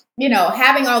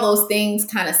 having all those things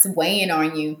kind of weighing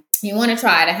on you, you want to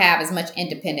try to have as much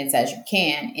independence as you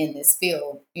can in this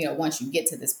field, once you get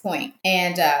to this point.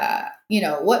 And,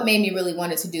 what made me really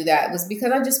wanted to do that was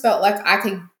because I just felt like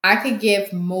I could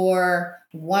give more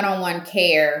one-on-one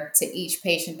care to each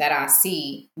patient that I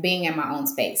see being in my own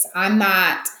space. I'm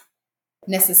not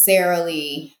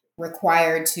necessarily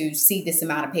required to see this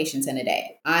amount of patients in a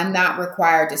day. I'm not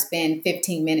required to spend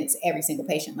 15 minutes every single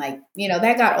patient. Like,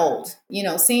 that got old.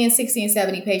 Seeing 60 and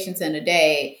 70 patients in a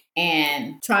day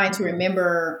and trying to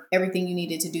remember everything you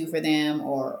needed to do for them,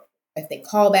 or if they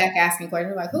call back asking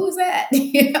questions, like, who's that?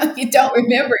 You don't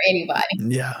remember anybody.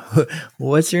 Yeah.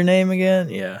 What's your name again?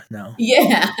 Yeah. No.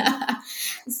 Yeah.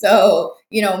 So,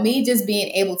 me just being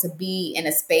able to be in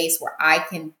a space where I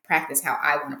can practice how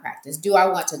I want to practice. Do I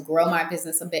want to grow my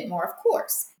business a bit more? Of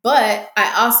course. But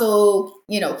I also,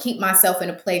 keep myself in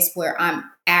a place where I'm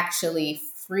actually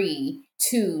free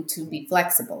to be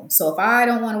flexible. So if I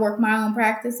don't want to work my own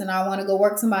practice and I want to go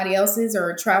work somebody else's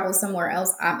or travel somewhere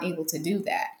else, I'm able to do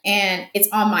that. And it's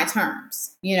on my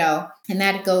terms, and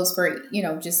that goes for,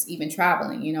 just even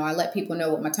traveling. I let people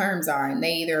know what my terms are and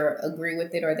they either agree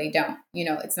with it or they don't.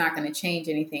 It's not going to change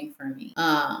anything for me.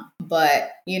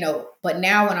 But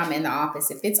now when I'm in the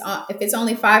office, if it's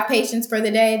only 5 patients for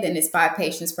the day, then it's 5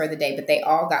 patients for the day, but they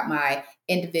all got my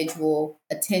individual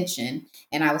attention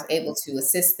and I was able to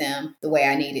assist them the way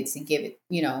I needed to give it.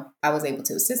 I was able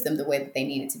to assist them the way that they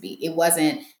needed to be. It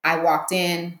wasn't, I walked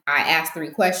in, I asked 3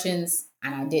 questions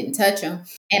and I didn't touch them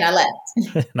and I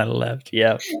left. And I left.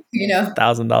 Yeah.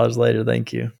 $1,000 later.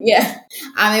 Thank you. Yeah.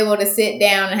 I'm able to sit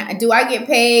down. Do I get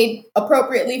paid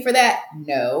appropriately for that?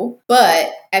 No.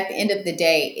 But at the end of the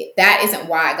day, that isn't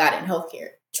why I got in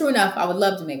healthcare. True enough, I would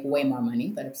love to make way more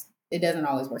money, but it doesn't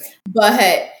always work.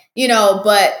 But,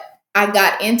 but I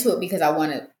got into it because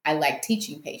I like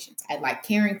teaching patients. I like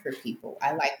caring for people.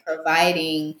 I like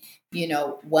providing,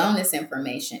 wellness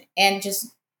information and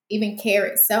just even care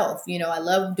itself. I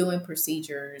love doing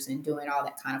procedures and doing all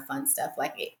that kind of fun stuff.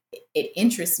 Like it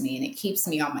interests me and it keeps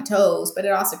me on my toes, but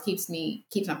it also keeps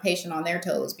my patient on their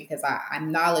toes because I'm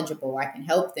knowledgeable. I can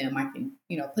help them. I can,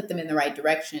 put them in the right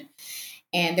direction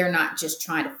and they're not just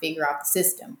trying to figure out the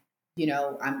system.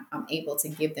 I'm able to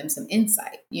give them some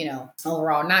insight,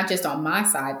 overall, not just on my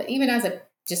side, but even as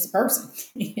just a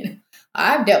person.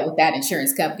 I've dealt with that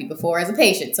insurance company before as a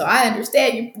patient, so I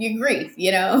understand your grief,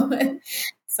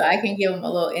 So I can give them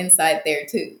a little insight there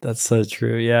too. That's so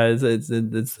true. Yeah,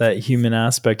 it's that human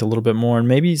aspect a little bit more, and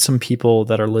maybe some people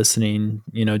that are listening,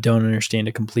 don't understand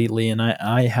it completely. And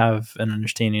I have an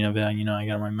understanding of it. I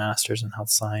got my master's in health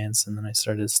science, and then I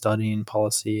started studying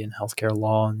policy and healthcare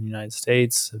law in the United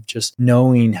States. Of just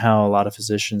knowing how a lot of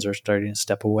physicians are starting to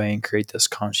step away and create this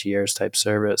concierge type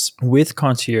service. With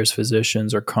concierge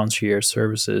physicians or concierge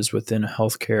services within a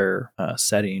healthcare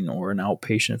setting or an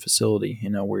outpatient facility,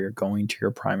 where you're going to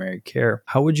your primary care.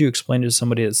 How would you explain to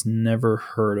somebody that's never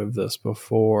heard of this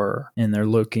before and they're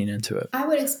looking into it? I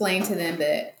would explain to them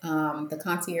that the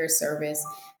concierge service,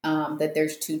 that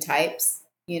there's 2 types.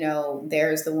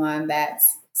 There's the one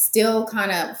that's still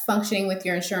kind of functioning with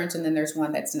your insurance, and then there's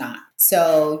one that's not.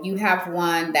 So you have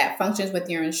one that functions with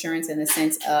your insurance in the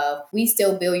sense of we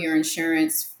still bill your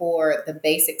insurance for the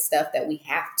basic stuff that we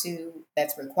have to,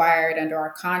 that's required under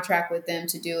our contract with them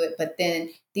to do it. But then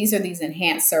these are these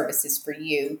enhanced services for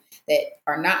you that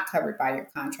are not covered by your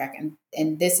contract.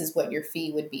 And this is what your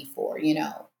fee would be for,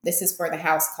 this is for the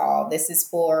house call. This is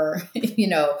for,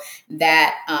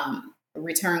 that,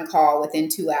 return call within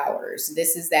 2 hours.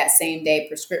 This is that same day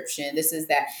prescription. This is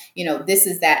that, this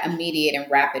is that immediate and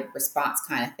rapid response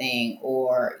kind of thing,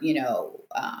 or,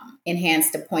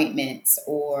 enhanced appointments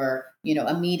or,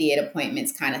 immediate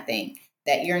appointments kind of thing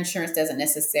that your insurance doesn't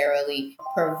necessarily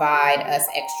provide us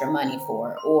extra money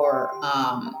for, or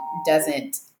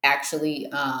doesn't actually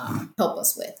help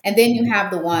us with. And then you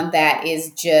have the one that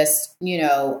is just,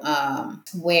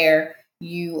 where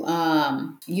you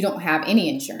don't have any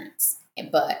insurance,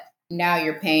 but now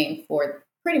you're paying for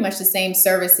pretty much the same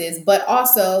services, but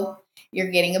also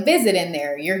you're getting a visit in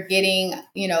there. You're getting,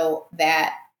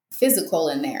 that physical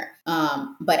in there,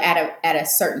 but at a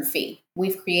certain fee.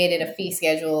 We've created a fee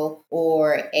schedule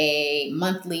or a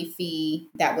monthly fee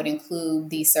that would include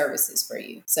these services for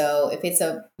you. So if it's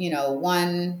a,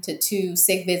 1 to 2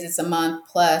 sick visits a month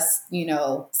plus,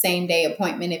 same day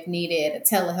appointment if needed, a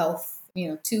telehealth,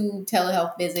 2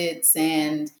 telehealth visits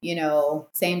and,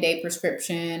 same day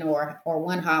prescription or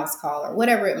 1 house call or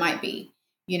whatever it might be.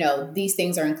 these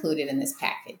things are included in this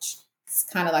package. It's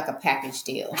kind of like a package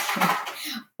deal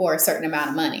for a certain amount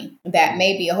of money that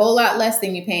may be a whole lot less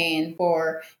than you're paying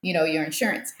for, your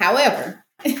insurance. However,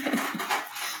 it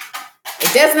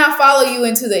does not follow you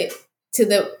into the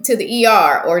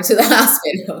ER or to the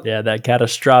hospital. Yeah, that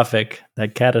catastrophic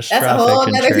That's a whole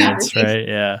nother insurance, conversation. right?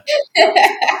 Yeah.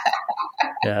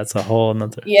 Yeah, that's a whole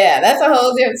nother. Yeah, that's a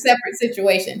whole different separate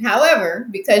situation. However,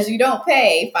 because you don't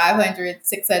pay $500,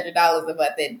 $600 a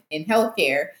month in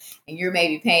healthcare, and you're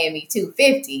maybe paying me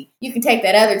 $250, you can take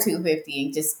that other $250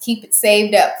 and just keep it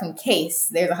saved up in case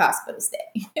there's a hospital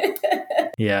stay.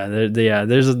 Yeah,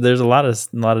 there's a lot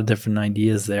of different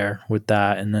ideas there with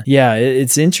that, and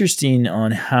it's interesting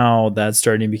on how that's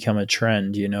starting to become a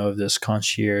trend. Of this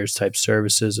concierge type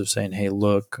services of saying, hey,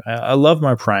 look, I love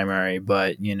my primary,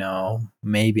 but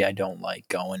maybe I don't like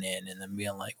going in and then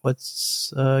being like,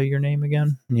 what's your name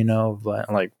again?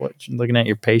 But like, what, looking at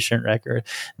your patient record,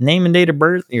 name and date of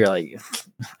birth, you're like,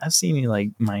 I've seen you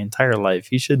like my entire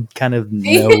life. You should kind of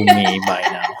know me by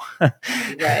now.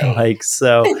 Right. Like,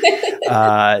 so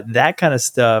that kind of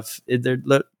stuff,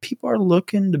 people are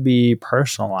looking to be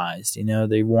personalized.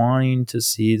 They wanting to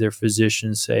see their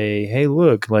physician say, hey,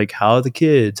 look, like, how are the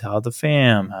kids, how the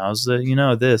fam, how's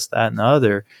the, this, that, and the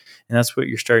other. And that's what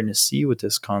you're starting to see with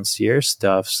this concierge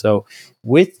stuff. So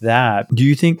with that, do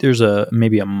you think there's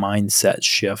maybe a mindset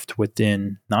shift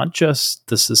within not just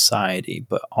the society,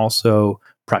 but also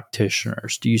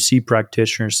practitioners? Do you see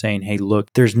practitioners saying, hey,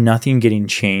 look, there's nothing getting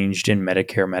changed in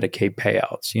Medicare, Medicaid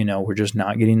payouts. We're just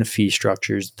not getting the fee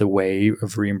structures the way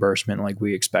of reimbursement like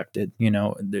we expected.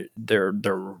 They're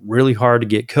really hard to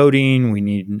get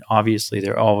coding. Obviously,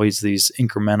 there are always these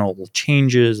incremental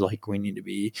changes, like we need to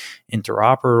be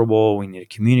interoperable, we need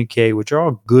to communicate, which are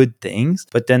all good things.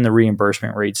 But then the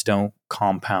reimbursement rates don't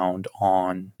compound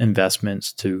on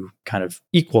investments to kind of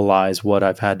equalize what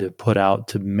I've had to put out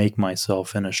to make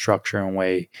myself in a structure and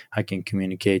way I can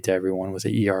communicate to everyone with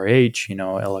an ERH,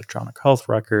 electronic health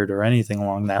record or anything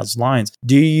along those lines.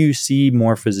 Do you see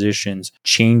more physicians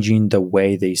changing the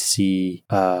way they see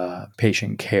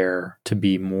patient care to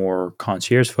be more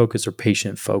concierge focused or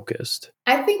patient focused?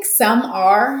 I think some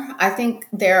are. I think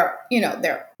there's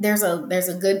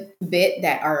a good bit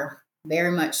that are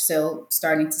very much so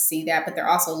starting to see that, but they're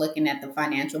also looking at the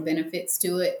financial benefits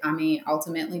to it.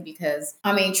 Ultimately, because,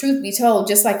 truth be told,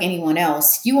 just like anyone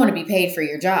else, you want to be paid for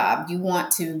your job. You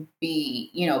want to be,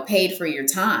 paid for your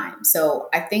time. So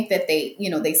I think that they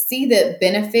see the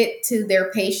benefit to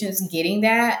their patients getting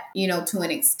that, to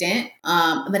an extent.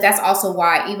 But that's also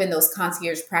why even those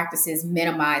concierge practices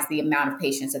minimize the amount of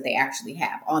patients that they actually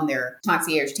have on their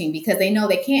concierge team, because they know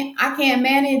I can't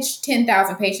manage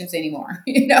 10,000 patients anymore,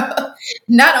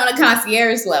 not on a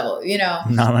concierge level,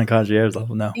 Not on a concierge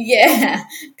level, no. Yeah,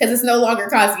 because it's no longer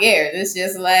concierge. It's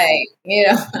just like,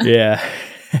 Yeah.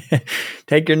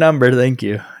 Take your number. Thank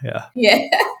you. Yeah. Yeah.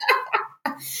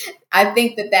 I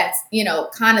think that's,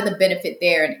 kind of the benefit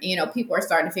there. And, people are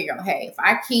starting to figure out, hey, if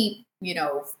I keep,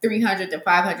 300 to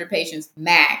 500 patients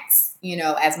max,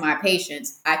 as my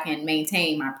patients, I can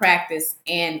maintain my practice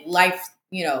and life,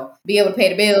 be able to pay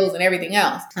the bills and everything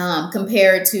else,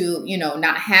 compared to,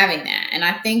 not having that. And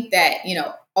I think that,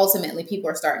 ultimately people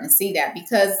are starting to see that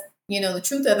because, the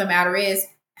truth of the matter is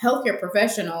healthcare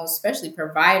professionals, especially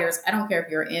providers, I don't care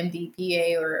if you're MD,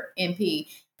 PA, or MP,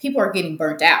 people are getting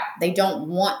burnt out. They don't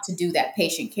want to do that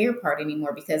patient care part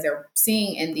anymore because they're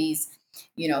seeing in these,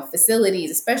 facilities,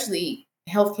 especially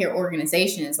healthcare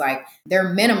organizations, like their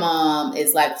minimum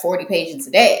is like 40 patients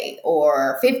a day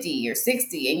or 50 or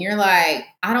 60. And you're like,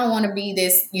 I don't want to be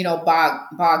this,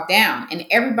 bogged down. And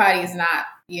everybody is not,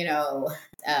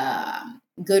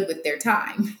 good with their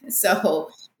time. So,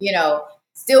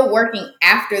 still working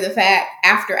after the fact,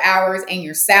 after hours, and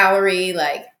your salary,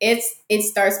 like it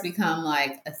starts to become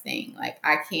like a thing. Like,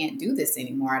 I can't do this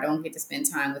anymore. I don't get to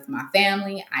spend time with my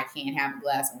family. I can't have a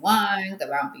glass of wine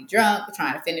because I'll be drunk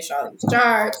trying to finish all these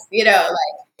charts, like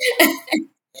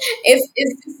it's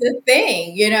just a thing,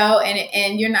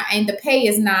 and you're not, and the pay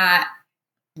is not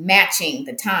matching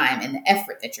the time and the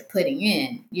effort that you're putting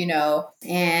in,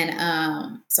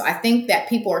 and so I think that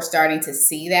people are starting to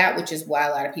see that, which is why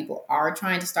a lot of people are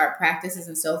trying to start practices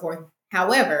and so forth.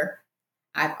 However,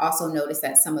 I've also noticed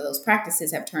that some of those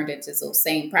practices have turned into those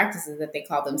same practices that they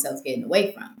call themselves getting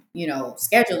away from,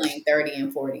 scheduling 30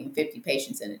 and 40 and 50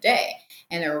 patients in a day,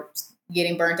 and they're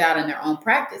getting burnt out in their own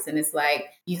practice. And it's like,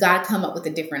 you got to come up with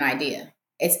a different idea.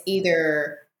 It's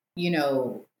either,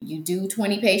 you do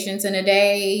 20 patients in a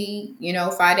day,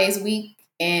 5 days a week,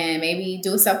 and maybe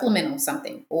do a supplemental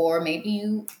something, or maybe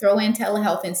you throw in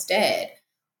telehealth instead,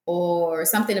 or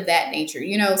something of that nature,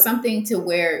 something to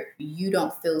where you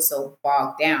don't feel so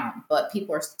bogged down. But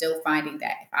people are still finding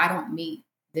that if I don't meet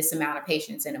this amount of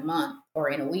patients in a month or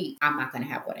in a week, I'm not going to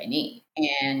have what I need.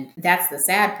 And that's the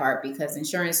sad part, because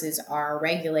insurances are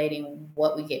regulating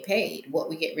what we get paid, what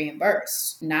we get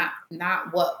reimbursed, not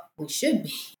what we should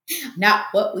be, not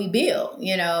what we bill,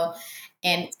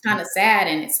 And it's kind of sad,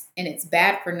 and it's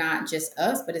bad for not just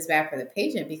us, but it's bad for the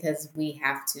patient, because we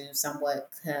have to somewhat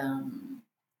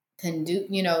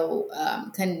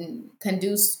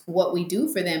conduce what we do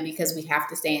for them, because we have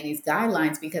to stay in these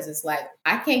guidelines, because it's like,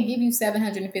 I can't give you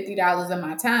 $750 of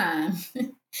my time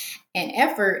and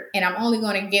effort, and I'm only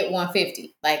going to get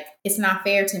 $150. Like, it's not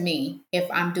fair to me if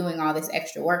I'm doing all this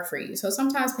extra work for you. So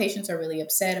sometimes patients are really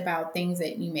upset about things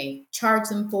that you may charge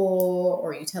them for,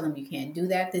 or you tell them you can't do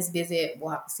that this visit.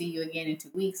 We'll have to see you again in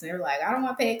 2 weeks. And they're like, I don't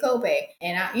want to pay a copay.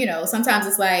 And sometimes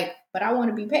it's like, but I want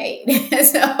to be paid. So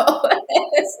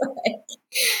it's like,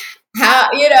 how,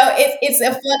 it's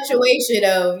a fluctuation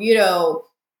of,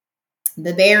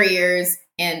 the barriers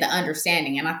and the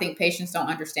understanding. And I think patients don't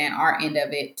understand our end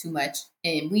of it too much.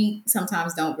 And we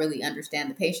sometimes don't really understand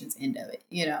the patient's end of it,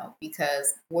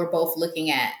 because we're both looking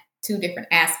at two different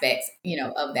aspects,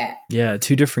 of that. Yeah,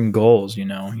 two different goals,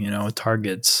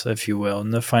 targets, if you will.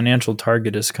 And the financial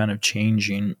target is kind of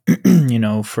changing,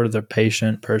 for the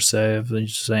patient per se, of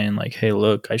just saying like, hey,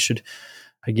 look,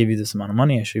 I give you this amount of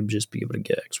money, I should just be able to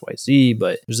get X, Y, Z.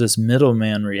 But there's this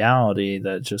middleman reality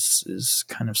that just is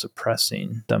kind of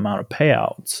suppressing the amount of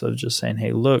payouts of just saying,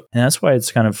 hey, look. And that's why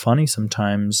it's kind of funny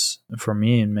sometimes for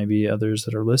me, and maybe others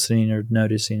that are listening or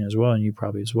noticing as well, and you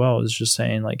probably as well, is just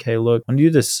saying like, hey, look, when you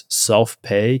do this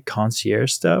self-pay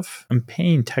concierge stuff, I'm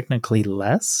paying technically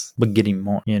less, but getting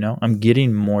more, I'm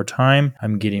getting more time,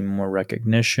 I'm getting more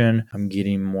recognition, I'm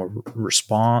getting more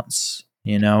response.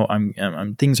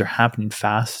 I'm things are happening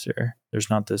faster.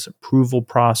 There's not this approval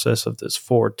process of this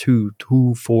 4,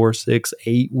 6,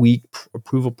 8 week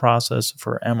approval process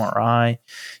for MRI.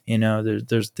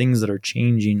 There's things that are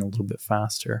changing a little bit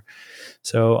faster.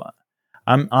 So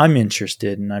I'm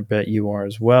interested, and I bet you are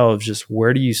as well, of just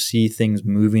where do you see things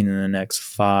moving in the next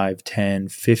 5, 10,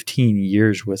 15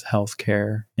 years with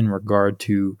healthcare in regard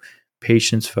to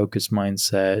patients focused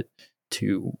mindset,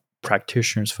 to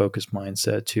practitioners focused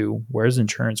mindset, to where does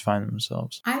insurance find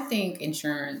themselves? I think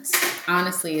insurance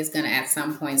honestly is going to at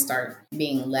some point start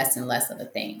being less and less of a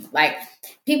thing. Like,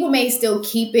 people may still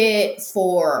keep it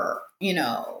for,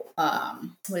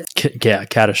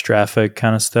 catastrophic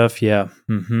kind of stuff. Yeah.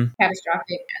 Mm-hmm.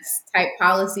 Catastrophic type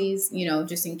policies,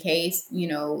 just in case,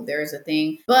 there's a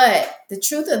thing. But the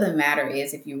truth of the matter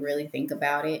is, if you really think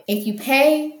about it, if you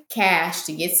pay cash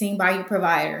to get seen by your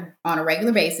provider on a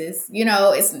regular basis,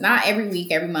 it's not every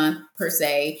week, every month per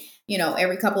se,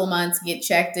 every couple of months get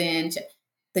checked in.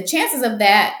 The chances of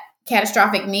that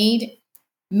catastrophic need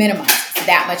minimizes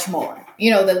that much more.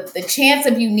 The chance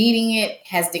of you needing it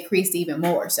has decreased even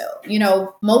more. So,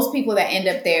 most people that end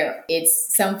up there,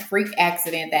 it's some freak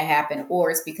accident that happened, or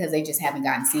it's because they just haven't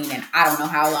gotten seen in I don't know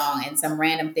how long, and some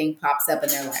random thing pops up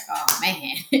and they're like, oh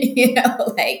man,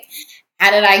 like,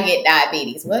 how did I get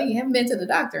diabetes? Well, you haven't been to the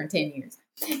doctor in 10 years.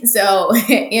 So,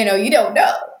 you don't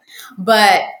know.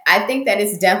 But I think that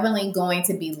it's definitely going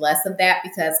to be less of that,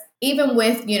 because even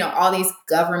with, all these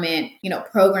government,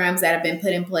 programs that have been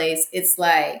put in place, it's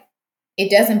like, it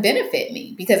doesn't benefit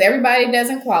me because everybody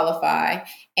doesn't qualify.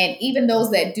 And even those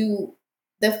that do,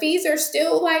 the fees are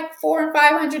still like $400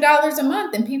 and $500 a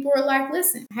month. And people are like,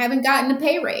 listen, I haven't gotten a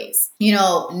pay raise.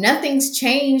 Nothing's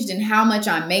changed in how much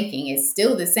I'm making. It's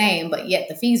still the same, but yet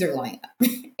the fees are going up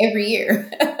every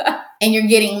year. And you're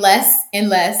getting less and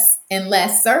less and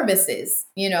less services,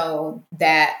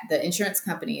 that the insurance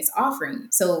company is offering.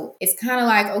 So it's kind of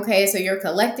like, okay, so you're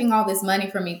collecting all this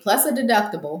money from me plus a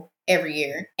deductible every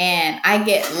year, and I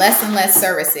get less and less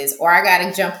services, or I got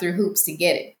to jump through hoops to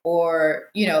get it. Or,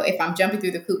 if I'm jumping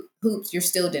through the hoops, you're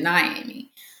still denying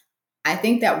me. I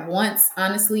think that once,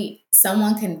 honestly,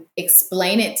 someone can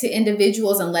explain it to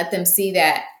individuals and let them see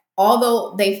that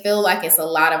although they feel like it's a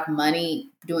lot of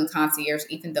money doing concierge,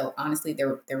 even though honestly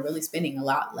they're really spending a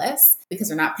lot less because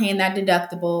they're not paying that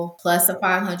deductible plus a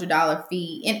 $500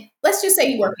 fee. And let's just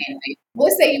say you were paying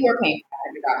 $500.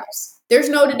 There's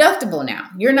no deductible now.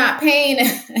 You're not paying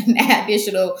an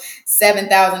additional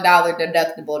 $7,000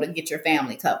 deductible to get your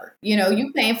family covered.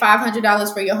 You're paying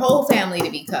 $500 for your whole family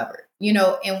to be covered, in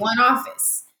one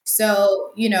office.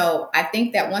 So, I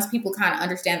think that once people kind of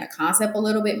understand the concept a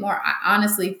little bit more, I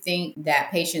honestly think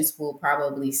that patients will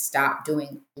probably stop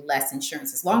doing less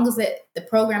insurance. As long as the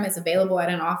program is available at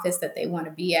an office that they want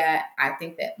to be at, I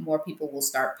think that more people will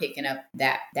start picking up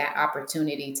that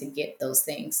opportunity to get those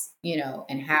things,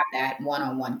 and have that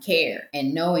one-on-one care,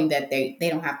 and knowing that they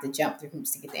don't have to jump through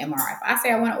hoops to get the MRI. If I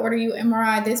say I want to order you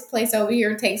MRI, this place over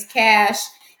here takes cash,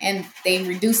 and they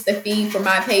reduce the fee for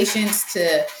my patients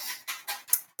to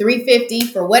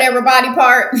 $350 for whatever body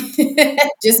part.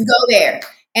 Just go there.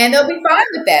 And they'll be fine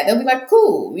with that. They'll be like,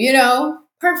 cool,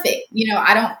 perfect.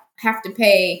 I don't have to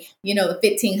pay, the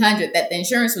 $1,500 that the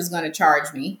insurance was going to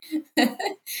charge me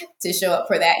to show up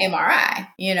for that MRI.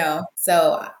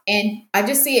 So, and I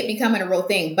just see it becoming a real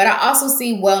thing, but I also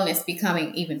see wellness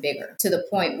becoming even bigger, to the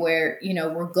point where,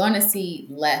 we're going to see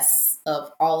less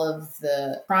of all of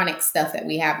the chronic stuff that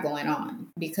we have going on,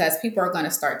 because people are going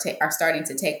to starting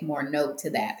to take more note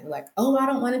to that. They're like, oh, I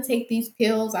don't want to take these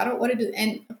pills. I don't want to do.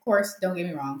 And of course, don't get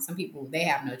me wrong. Some people, they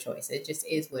have no choice. It just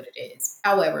is what it is.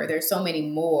 However, there's so many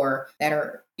more that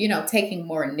are, taking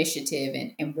more initiative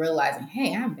and realizing,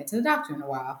 hey, I haven't been to the doctor in a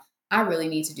while. I really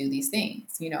need to do these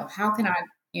things. How can I,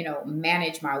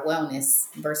 manage my wellness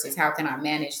versus how can I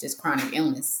manage this chronic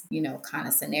illness, kind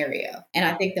of scenario. And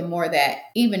I think the more that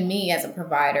even me as a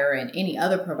provider and any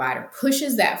other provider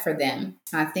pushes that for them,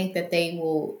 I think that they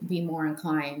will be more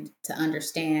inclined to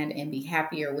understand and be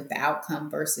happier with the outcome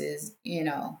versus,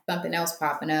 something else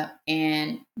popping up.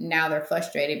 And now they're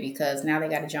frustrated because now they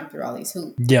got to jump through all these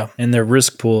hoops. Yeah. And their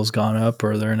risk pool has gone up,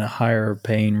 or they're in a higher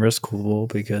paying risk pool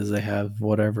because they have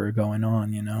whatever going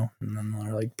on, and then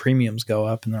they're like, premiums go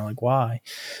up and they're like, why?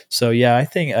 So yeah, I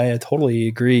think I totally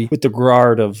agree with the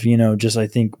regard of, just, I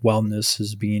think wellness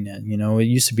is being in, it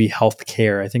used to be health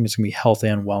care. I think it's gonna be health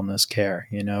and wellness care,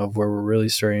 where we're really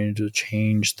starting to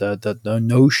change the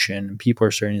notion. People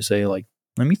are starting to say, like,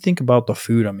 let me think about the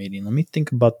food I'm eating. Let me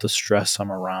think about the stress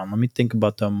I'm around. Let me think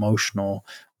about the emotional,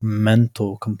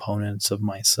 mental components of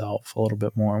myself a little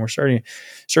bit more. And we're starting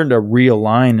to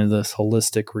realign in this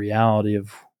holistic reality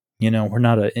of, we're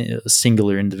not a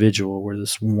singular individual where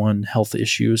this one health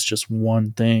issue is just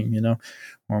one thing,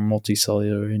 or a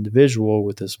multicellular individual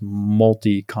with this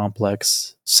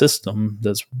multi-complex system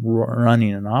that's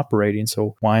running and operating.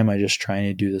 So why am I just trying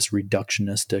to do this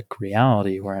reductionistic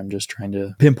reality where I'm just trying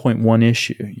to pinpoint one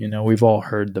issue? We've all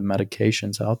heard the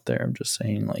medications out there. I'm just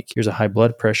saying, like, here's a high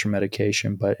blood pressure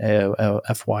medication, but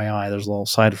FYI, there's a little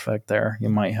side effect there. You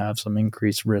might have some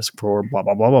increased risk for blah,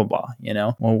 blah, blah, blah,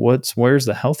 blah, Well, where's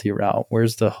the healthy route?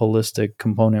 Where's the holistic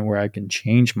component where I can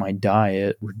change my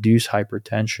diet, reduce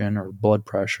hypertension or blood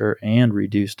pressure, and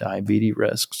reduce diabetes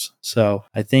risks? So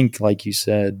I think, like you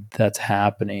said, that's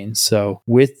happening. So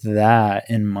with that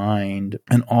in mind,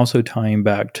 and also tying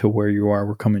back to where you are,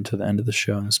 we're coming to the end of the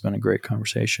show, and it's been a great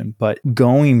conversation, but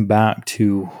going back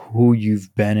to who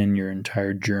you've been in your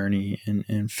entire journey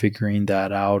and figuring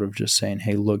that out, of just saying,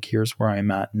 hey, look, here's where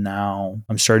I'm at now.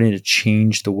 I'm starting to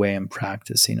change the way I'm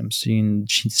practicing.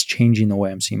 It's changing the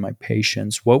way I'm seeing my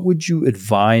patients. What would you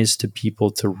advise to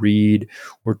people to read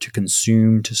or to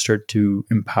consume to start to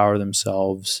empower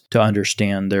themselves to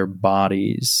understand their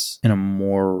bodies in a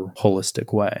more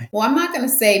holistic way? Well, I'm not going to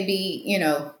say be,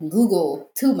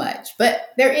 Google too much, but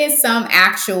there is some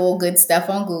actual good stuff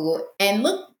on Google. And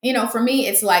look, for me,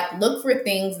 it's like, look for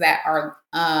things that are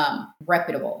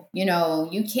reputable.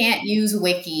 You can't use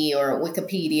Wiki or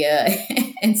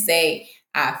Wikipedia and say,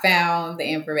 I found the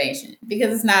information,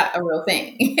 because it's not a real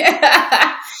thing.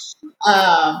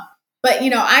 But,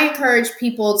 I encourage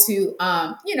people to,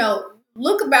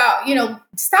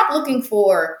 stop looking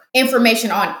for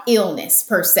information on illness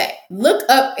per se. Look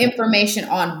up information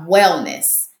on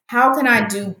wellness. How can I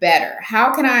do better?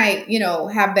 How can I,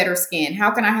 have better skin?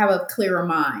 How can I have a clearer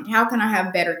mind? How can I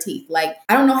have better teeth? Like,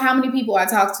 I don't know how many people I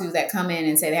talk to that come in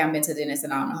and say they haven't been to the dentist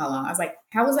in I don't know how long. I was like,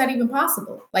 how is that even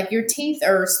possible? Like, your teeth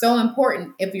are so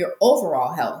important of your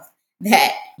overall health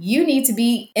that you need to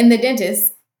be in the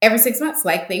dentist every 6 months,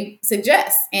 like they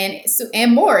suggest,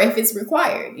 and more if it's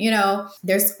required.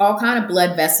 There's all kind of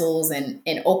blood vessels and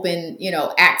open,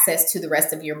 access to the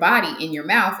rest of your body in your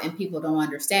mouth, and people don't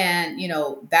understand,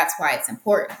 that's why it's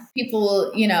important.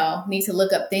 People, need to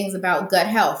look up things about gut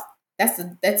health.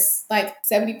 That's like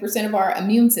 70% of our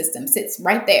immune system sits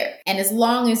right there. And as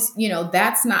long as,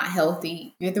 that's not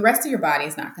healthy, the rest of your body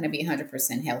is not going to be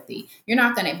 100% healthy. You're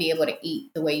not going to be able to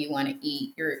eat the way you want to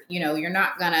eat. You're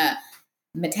not going to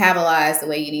metabolize the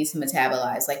way you need to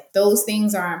metabolize. Like, those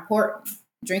things are important.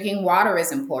 Drinking water is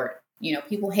important.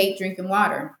 People hate drinking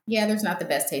water. Yeah, there's not the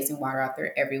best tasting water out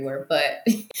there everywhere, but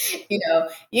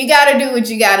you got to do what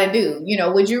you got to do.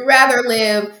 Would you rather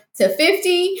live to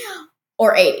 50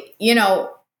 or 80?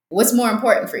 What's more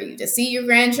important for you, to see your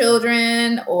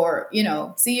grandchildren or,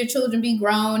 see your children be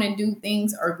grown and do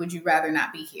things, or would you rather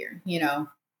not be here?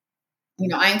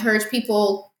 I encourage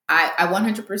people. I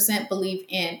 100% believe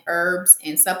in herbs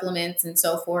and supplements and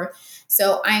so forth.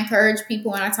 So I encourage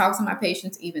people, and I talk to my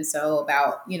patients even so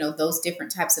about, those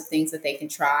different types of things that they can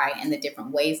try and the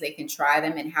different ways they can try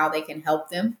them and how they can help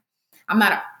them. I'm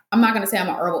not going to say I'm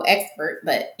an herbal expert,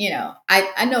 but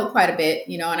I know quite a bit,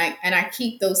 and I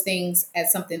keep those things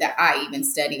as something that I even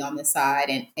study on the side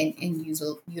and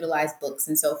utilize books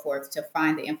and so forth to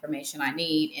find the information I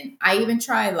need. And I even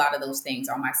try a lot of those things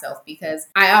on myself because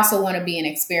I also want to be an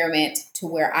experiment to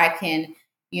where I can,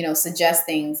 suggest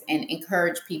things and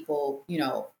encourage people,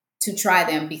 to try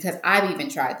them because I've even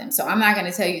tried them. So I'm not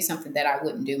going to tell you something that I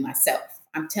wouldn't do myself.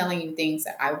 I'm telling you things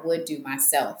that I would do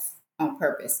myself on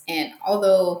purpose. And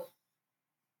although,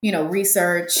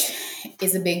 research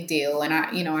is a big deal, and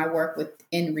I work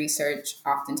in research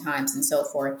oftentimes and so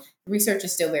forth, research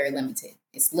is still very limited.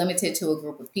 It's limited to a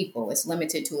group of people. It's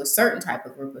limited to a certain type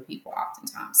of group of people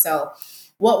oftentimes. So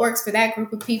what works for that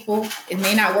group of people, it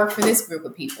may not work for this group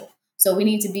of people. So we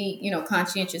need to be,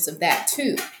 conscientious of that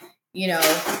too.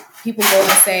 People go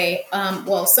and say,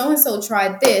 well, so-and-so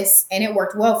tried this and it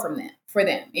worked well for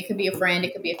them. It could be a friend,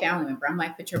 it could be a family member. I'm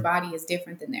like, but your body is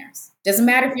different than theirs. Doesn't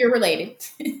matter if you're related.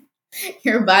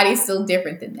 Your body's still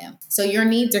different than them. So your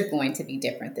needs are going to be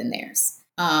different than theirs.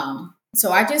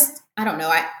 So I don't know.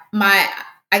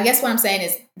 I guess what I'm saying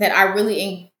is that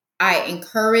I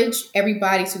encourage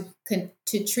everybody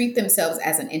to treat themselves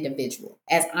as an individual,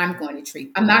 as I'm going to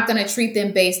treat. I'm not going to treat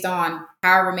them based on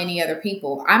however many other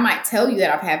people. I might tell you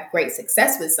that I've had great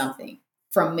success with something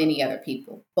from many other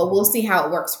people, but we'll see how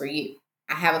it works for you.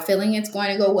 I have a feeling it's going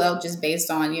to go well just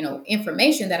based on,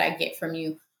 information that I get from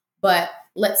you, but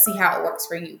let's see how it works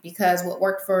for you, because what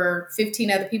worked for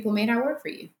 15 other people may not work for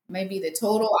you. It may be the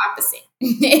total opposite,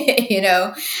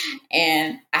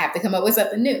 and I have to come up with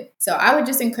something new. So I would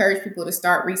just encourage people to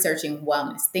start researching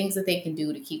wellness, things that they can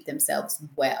do to keep themselves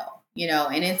well,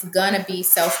 and it's going to be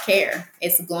self-care.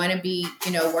 It's going to be,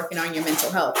 working on your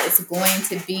mental health. It's going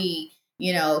to be,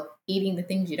 eating the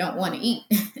things you don't want to eat.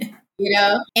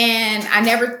 And I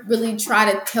never really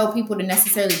try to tell people to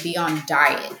necessarily be on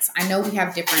diets. I know we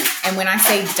have different, and when I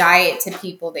say diet to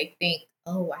people, they think,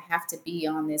 oh, I have to be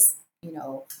on this,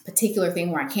 particular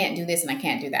thing where I can't do this and I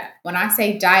can't do that. When I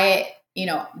say diet,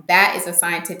 that is a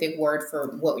scientific word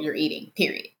for what you're eating,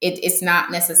 period. It's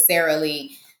not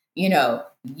necessarily,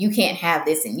 you can't have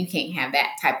this and you can't have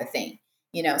that type of thing,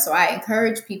 so I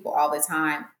encourage people all the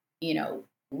time,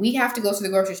 we have to go to the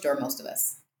grocery store, most of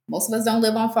us. Most of us don't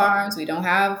live on farms. We don't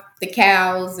have the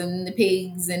cows and the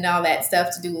pigs and all that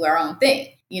stuff to do our own thing.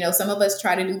 Some of us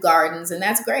try to do gardens, and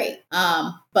that's great.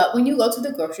 But when you go to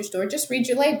the grocery store, just read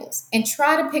your labels and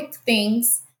try to pick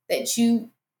things that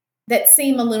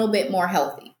seem a little bit more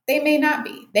healthy. They may not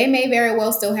be. They may very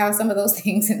well still have some of those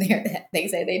things in there that they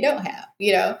say they don't have,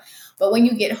 But when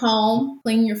you get home,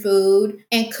 clean your food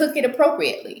and cook it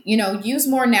appropriately. Use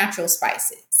more natural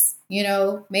spices.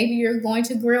 Maybe you're going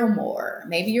to grill more.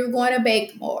 Maybe you're going to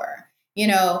bake more.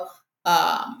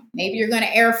 Maybe you're going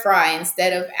to air fry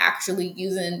instead of actually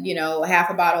using, half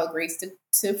a bottle of grease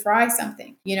to fry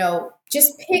something.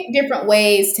 Just pick different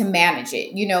ways to manage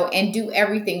it, and do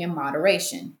everything in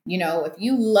moderation. If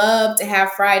you love to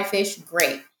have fried fish,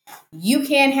 great. You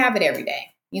can't have it every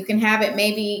day. You can have it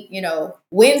maybe,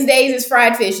 Wednesdays is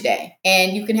fried fish day,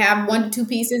 and you can have 1 to 2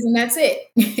 pieces and that's it,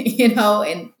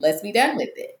 and let's be done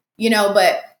with it.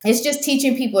 But it's just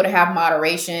teaching people to have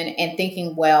moderation and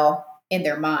thinking well in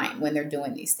their mind when they're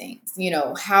doing these things.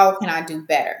 How can I do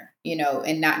better,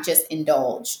 and not just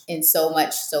indulge in so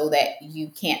much so that you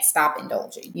can't stop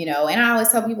indulging, and I always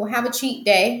tell people, have a cheat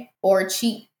day or a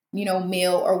cheat,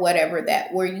 meal or whatever,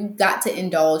 that where you got to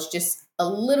indulge just a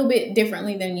little bit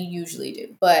differently than you usually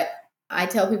do. But I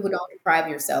tell people, don't deprive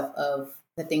yourself of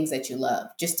the things that you love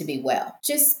just to be well.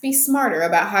 Just be smarter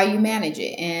about how you manage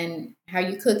it and how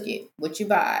you cook it, what you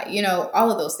buy,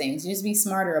 all of those things. Just be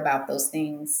smarter about those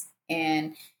things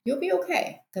and you'll be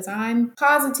okay. Because I'm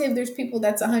positive there's people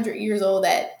that's 100 years old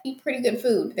that eat pretty good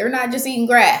food. They're not just eating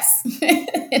grass.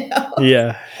 You know?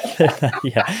 Yeah.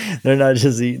 Yeah. They're not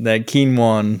just eating that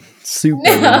quinoa soup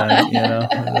every night,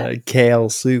 that kale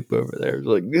soup over there. It's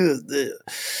like, ugh.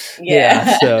 Yeah.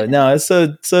 Yeah. So no, it's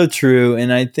so true.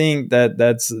 And I think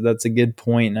that's a good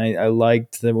point. And I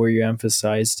liked the where you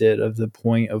emphasized it of the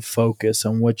point of focus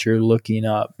on what you're looking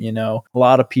up. A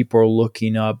lot of people are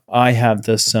looking up, I have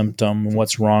this symptom,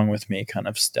 what's wrong with me kind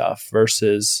of stuff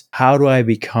versus how do I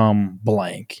become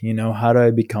blank? How do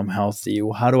I become healthy?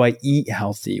 How do I eat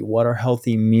healthy? What are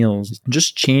healthy meals?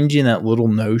 Just changing that little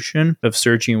notion of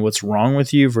searching what's wrong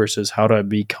with you versus how do I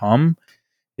become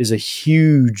is a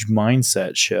huge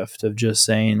mindset shift of just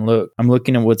saying, look, I'm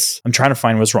trying to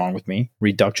find what's wrong with me.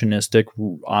 Reductionistic.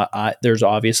 There's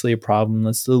obviously a problem.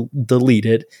 Let's delete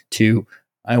it to,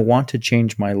 I want to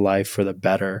change my life for the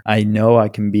better. I know I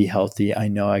can be healthy. I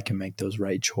know I can make those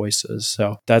right choices.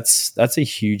 So that's a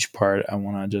huge part I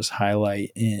want to just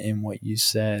highlight in what you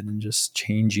said and just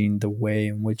changing the way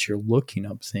in which you're looking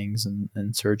up things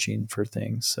and searching for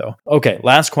things. So, okay,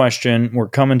 last question. We're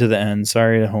coming to the end.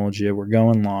 Sorry to hold you. We're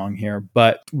going long here,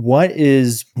 but what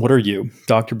are you,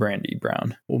 Dr. Brandy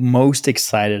Brown, most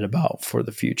excited about for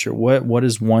the future? What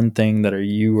is one thing that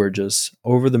you are just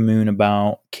over the moon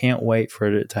about? Can't wait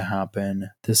for it to happen.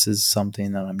 This is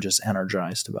something that I'm just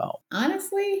energized about.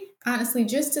 Honestly,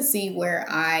 just to see where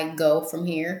I go from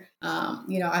here.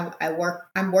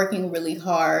 I'm working really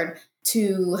hard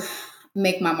to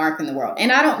make my mark in the world. And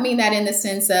I don't mean that in the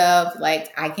sense of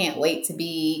like, I can't wait to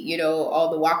be, all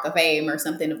the walk of fame or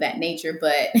something of that nature.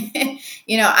 But,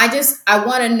 I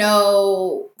want to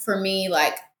know for me,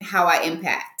 like how I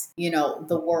impact,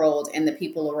 the world and the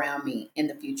people around me in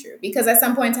the future. Because at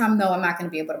some point in time, no, I'm not going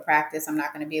to be able to practice. I'm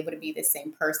not going to be able to be the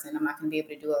same person. I'm not going to be able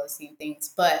to do all the same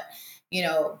things. But,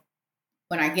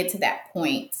 when I get to that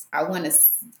point, I want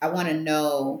to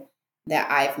know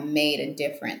that I've made a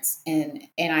difference and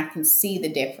I can see the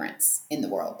difference in the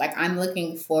world. Like I'm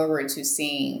looking forward to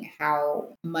seeing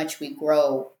how much we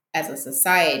grow as a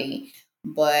society,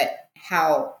 but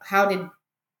how did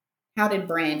how did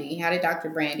Dr.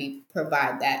 Brandy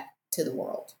provide that to the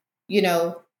world?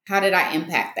 How did I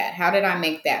impact that? How did I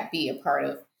make that be a part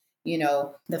of,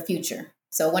 the future?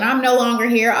 So when I'm no longer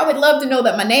here, I would love to know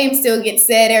that my name still gets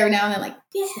said every now and then, like,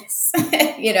 yes,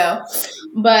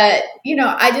 but,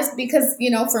 I just, because,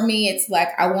 for me, it's like,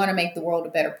 I want to make the world a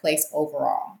better place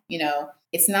overall.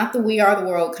 It's not the we are the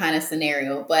world kind of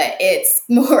scenario, but it's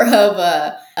more of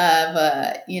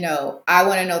I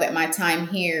want to know that my time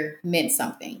here meant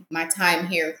something. My time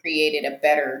here created a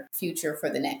better future for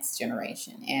the next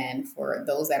generation and for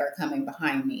those that are coming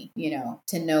behind me,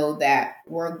 to know that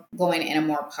we're going in a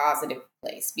more positive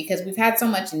place, because we've had so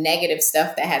much negative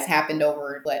stuff that has happened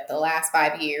over the last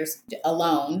 5 years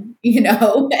alone,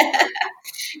 I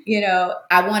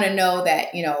want to know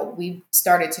that, we've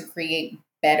started to create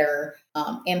better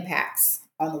impacts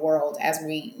on the world as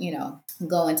we,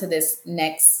 go into this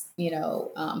next,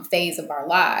 phase of our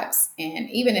lives. And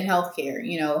even in healthcare,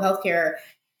 healthcare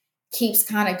keeps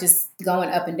kind of just going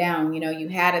up and down. You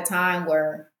had a time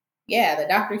where, yeah, the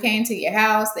doctor came to your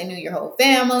house, they knew your whole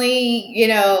family,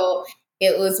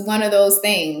 it was one of those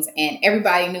things and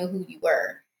everybody knew who you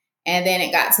were. And then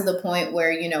it got to the point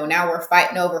where, now we're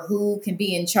fighting over who can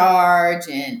be in charge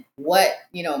and what,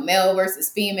 male versus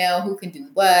female, who can do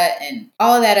what and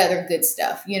all of that other good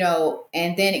stuff,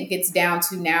 and then it gets down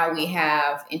to now we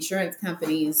have insurance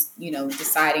companies,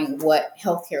 deciding what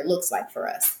healthcare looks like for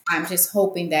us. I'm just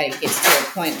hoping that it gets to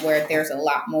a point where there's a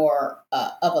lot more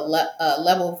of a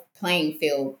level playing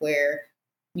field where,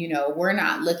 we're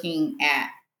not looking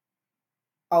at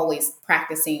always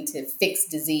practicing to fix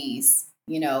disease.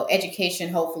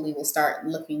 Education hopefully will start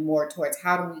looking more towards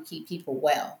how do we keep people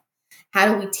well? How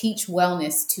do we teach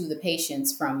wellness to the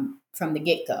patients from the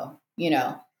get-go?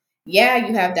 Yeah,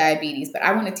 you have diabetes, but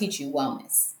I want to teach you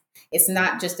wellness. It's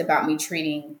not just about me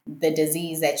treating the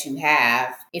disease that you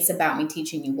have. It's about me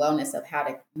teaching you wellness of how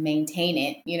to maintain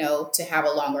it, to have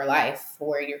a longer life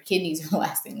where your kidneys are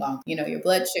lasting longer, your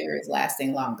blood sugar is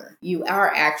lasting longer. You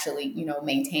are actually,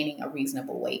 maintaining a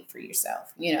reasonable weight for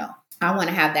yourself, I want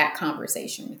to have that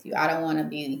conversation with you. I don't want to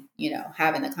be,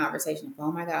 having the conversation of,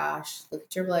 oh my gosh, look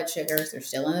at your blood sugars. They're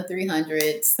still in the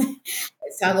 300s.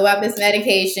 Let's talk about this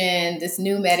medication, this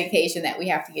new medication that we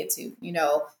have to get to.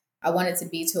 I want it to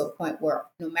be to a point where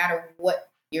no matter what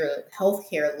your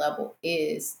healthcare level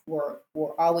is, we're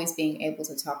always being able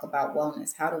to talk about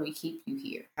wellness. How do we keep you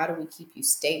here? How do we keep you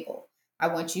stable? I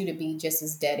want you to be just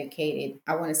as dedicated.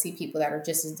 I want to see people that are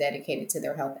just as dedicated to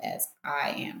their health as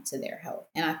I am to their health.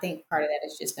 And I think part of that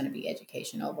is just going to be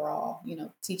education overall,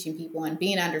 teaching people and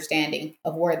being understanding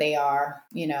of where they are,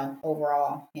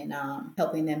 overall, and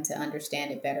helping them to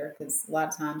understand it better. Because a lot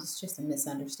of times it's just a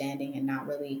misunderstanding and not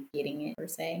really getting it per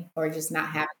se, or just not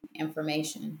having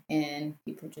information, and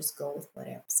people just go with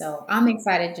whatever. So I'm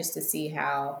excited just to see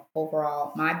how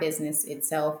overall my business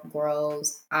itself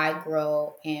grows, I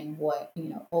grow, and what,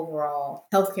 overall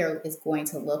healthcare is going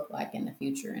to look like in the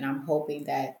future. And I'm hoping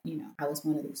that, I was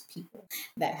one of those people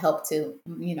that helped to,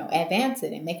 advance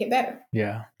it and make it better.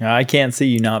 Yeah. I can't see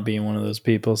you not being one of those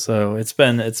people. So it's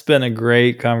been a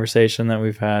great conversation that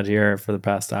we've had here for the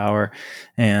past hour.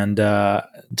 And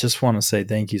just want to say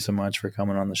thank you so much for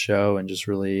coming on the show and just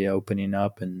really opening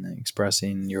up and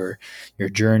expressing your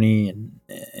journey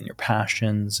and your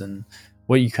passions and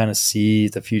what you kind of see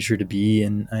the future to be.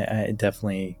 And I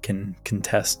definitely can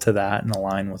contest to that and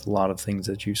align with a lot of things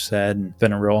that you said. And it's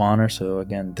been a real honor. So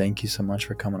again, thank you so much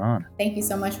for coming on. Thank you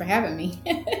so much for having me.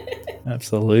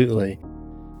 Absolutely.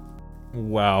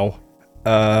 Wow.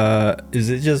 Is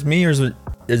it just me, or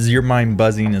is your mind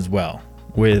buzzing as well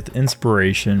with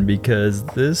inspiration? Because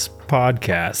this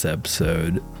podcast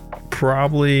episode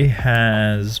probably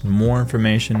has more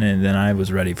information than I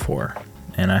was ready for.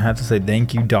 And I have to say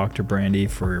thank you, Dr. Brandy,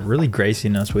 for really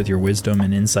gracing us with your wisdom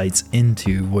and insights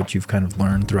into what you've kind of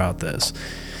learned throughout this.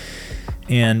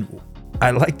 And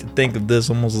I like to think of this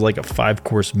almost like a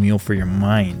 5-course meal for your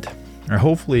mind. Or I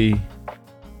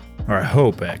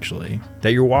hope actually,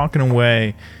 that you're walking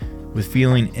away with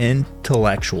feeling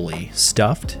intellectually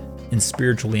stuffed and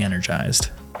spiritually energized.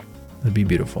 That'd be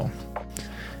beautiful.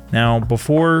 Now,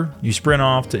 before you sprint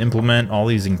off to implement all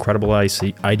these incredible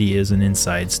ideas and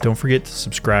insights, don't forget to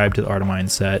subscribe to the Art of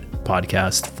Mindset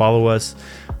podcast. Follow us.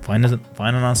 Find it on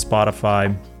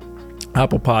Spotify,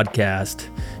 Apple Podcast,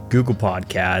 Google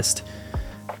Podcast.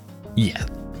 Yeah,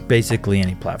 basically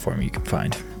any platform you can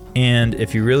find. And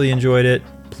if you really enjoyed it,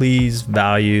 please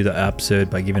value the episode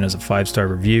by giving us a 5-star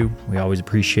review. We always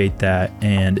appreciate that,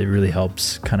 and it really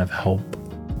helps help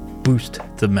boost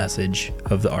the message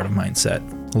of the Art of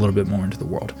Mindset a little bit more into the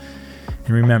world.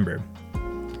 And remember,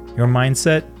 your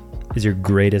mindset is your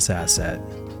greatest asset,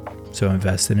 so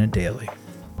invest in it daily.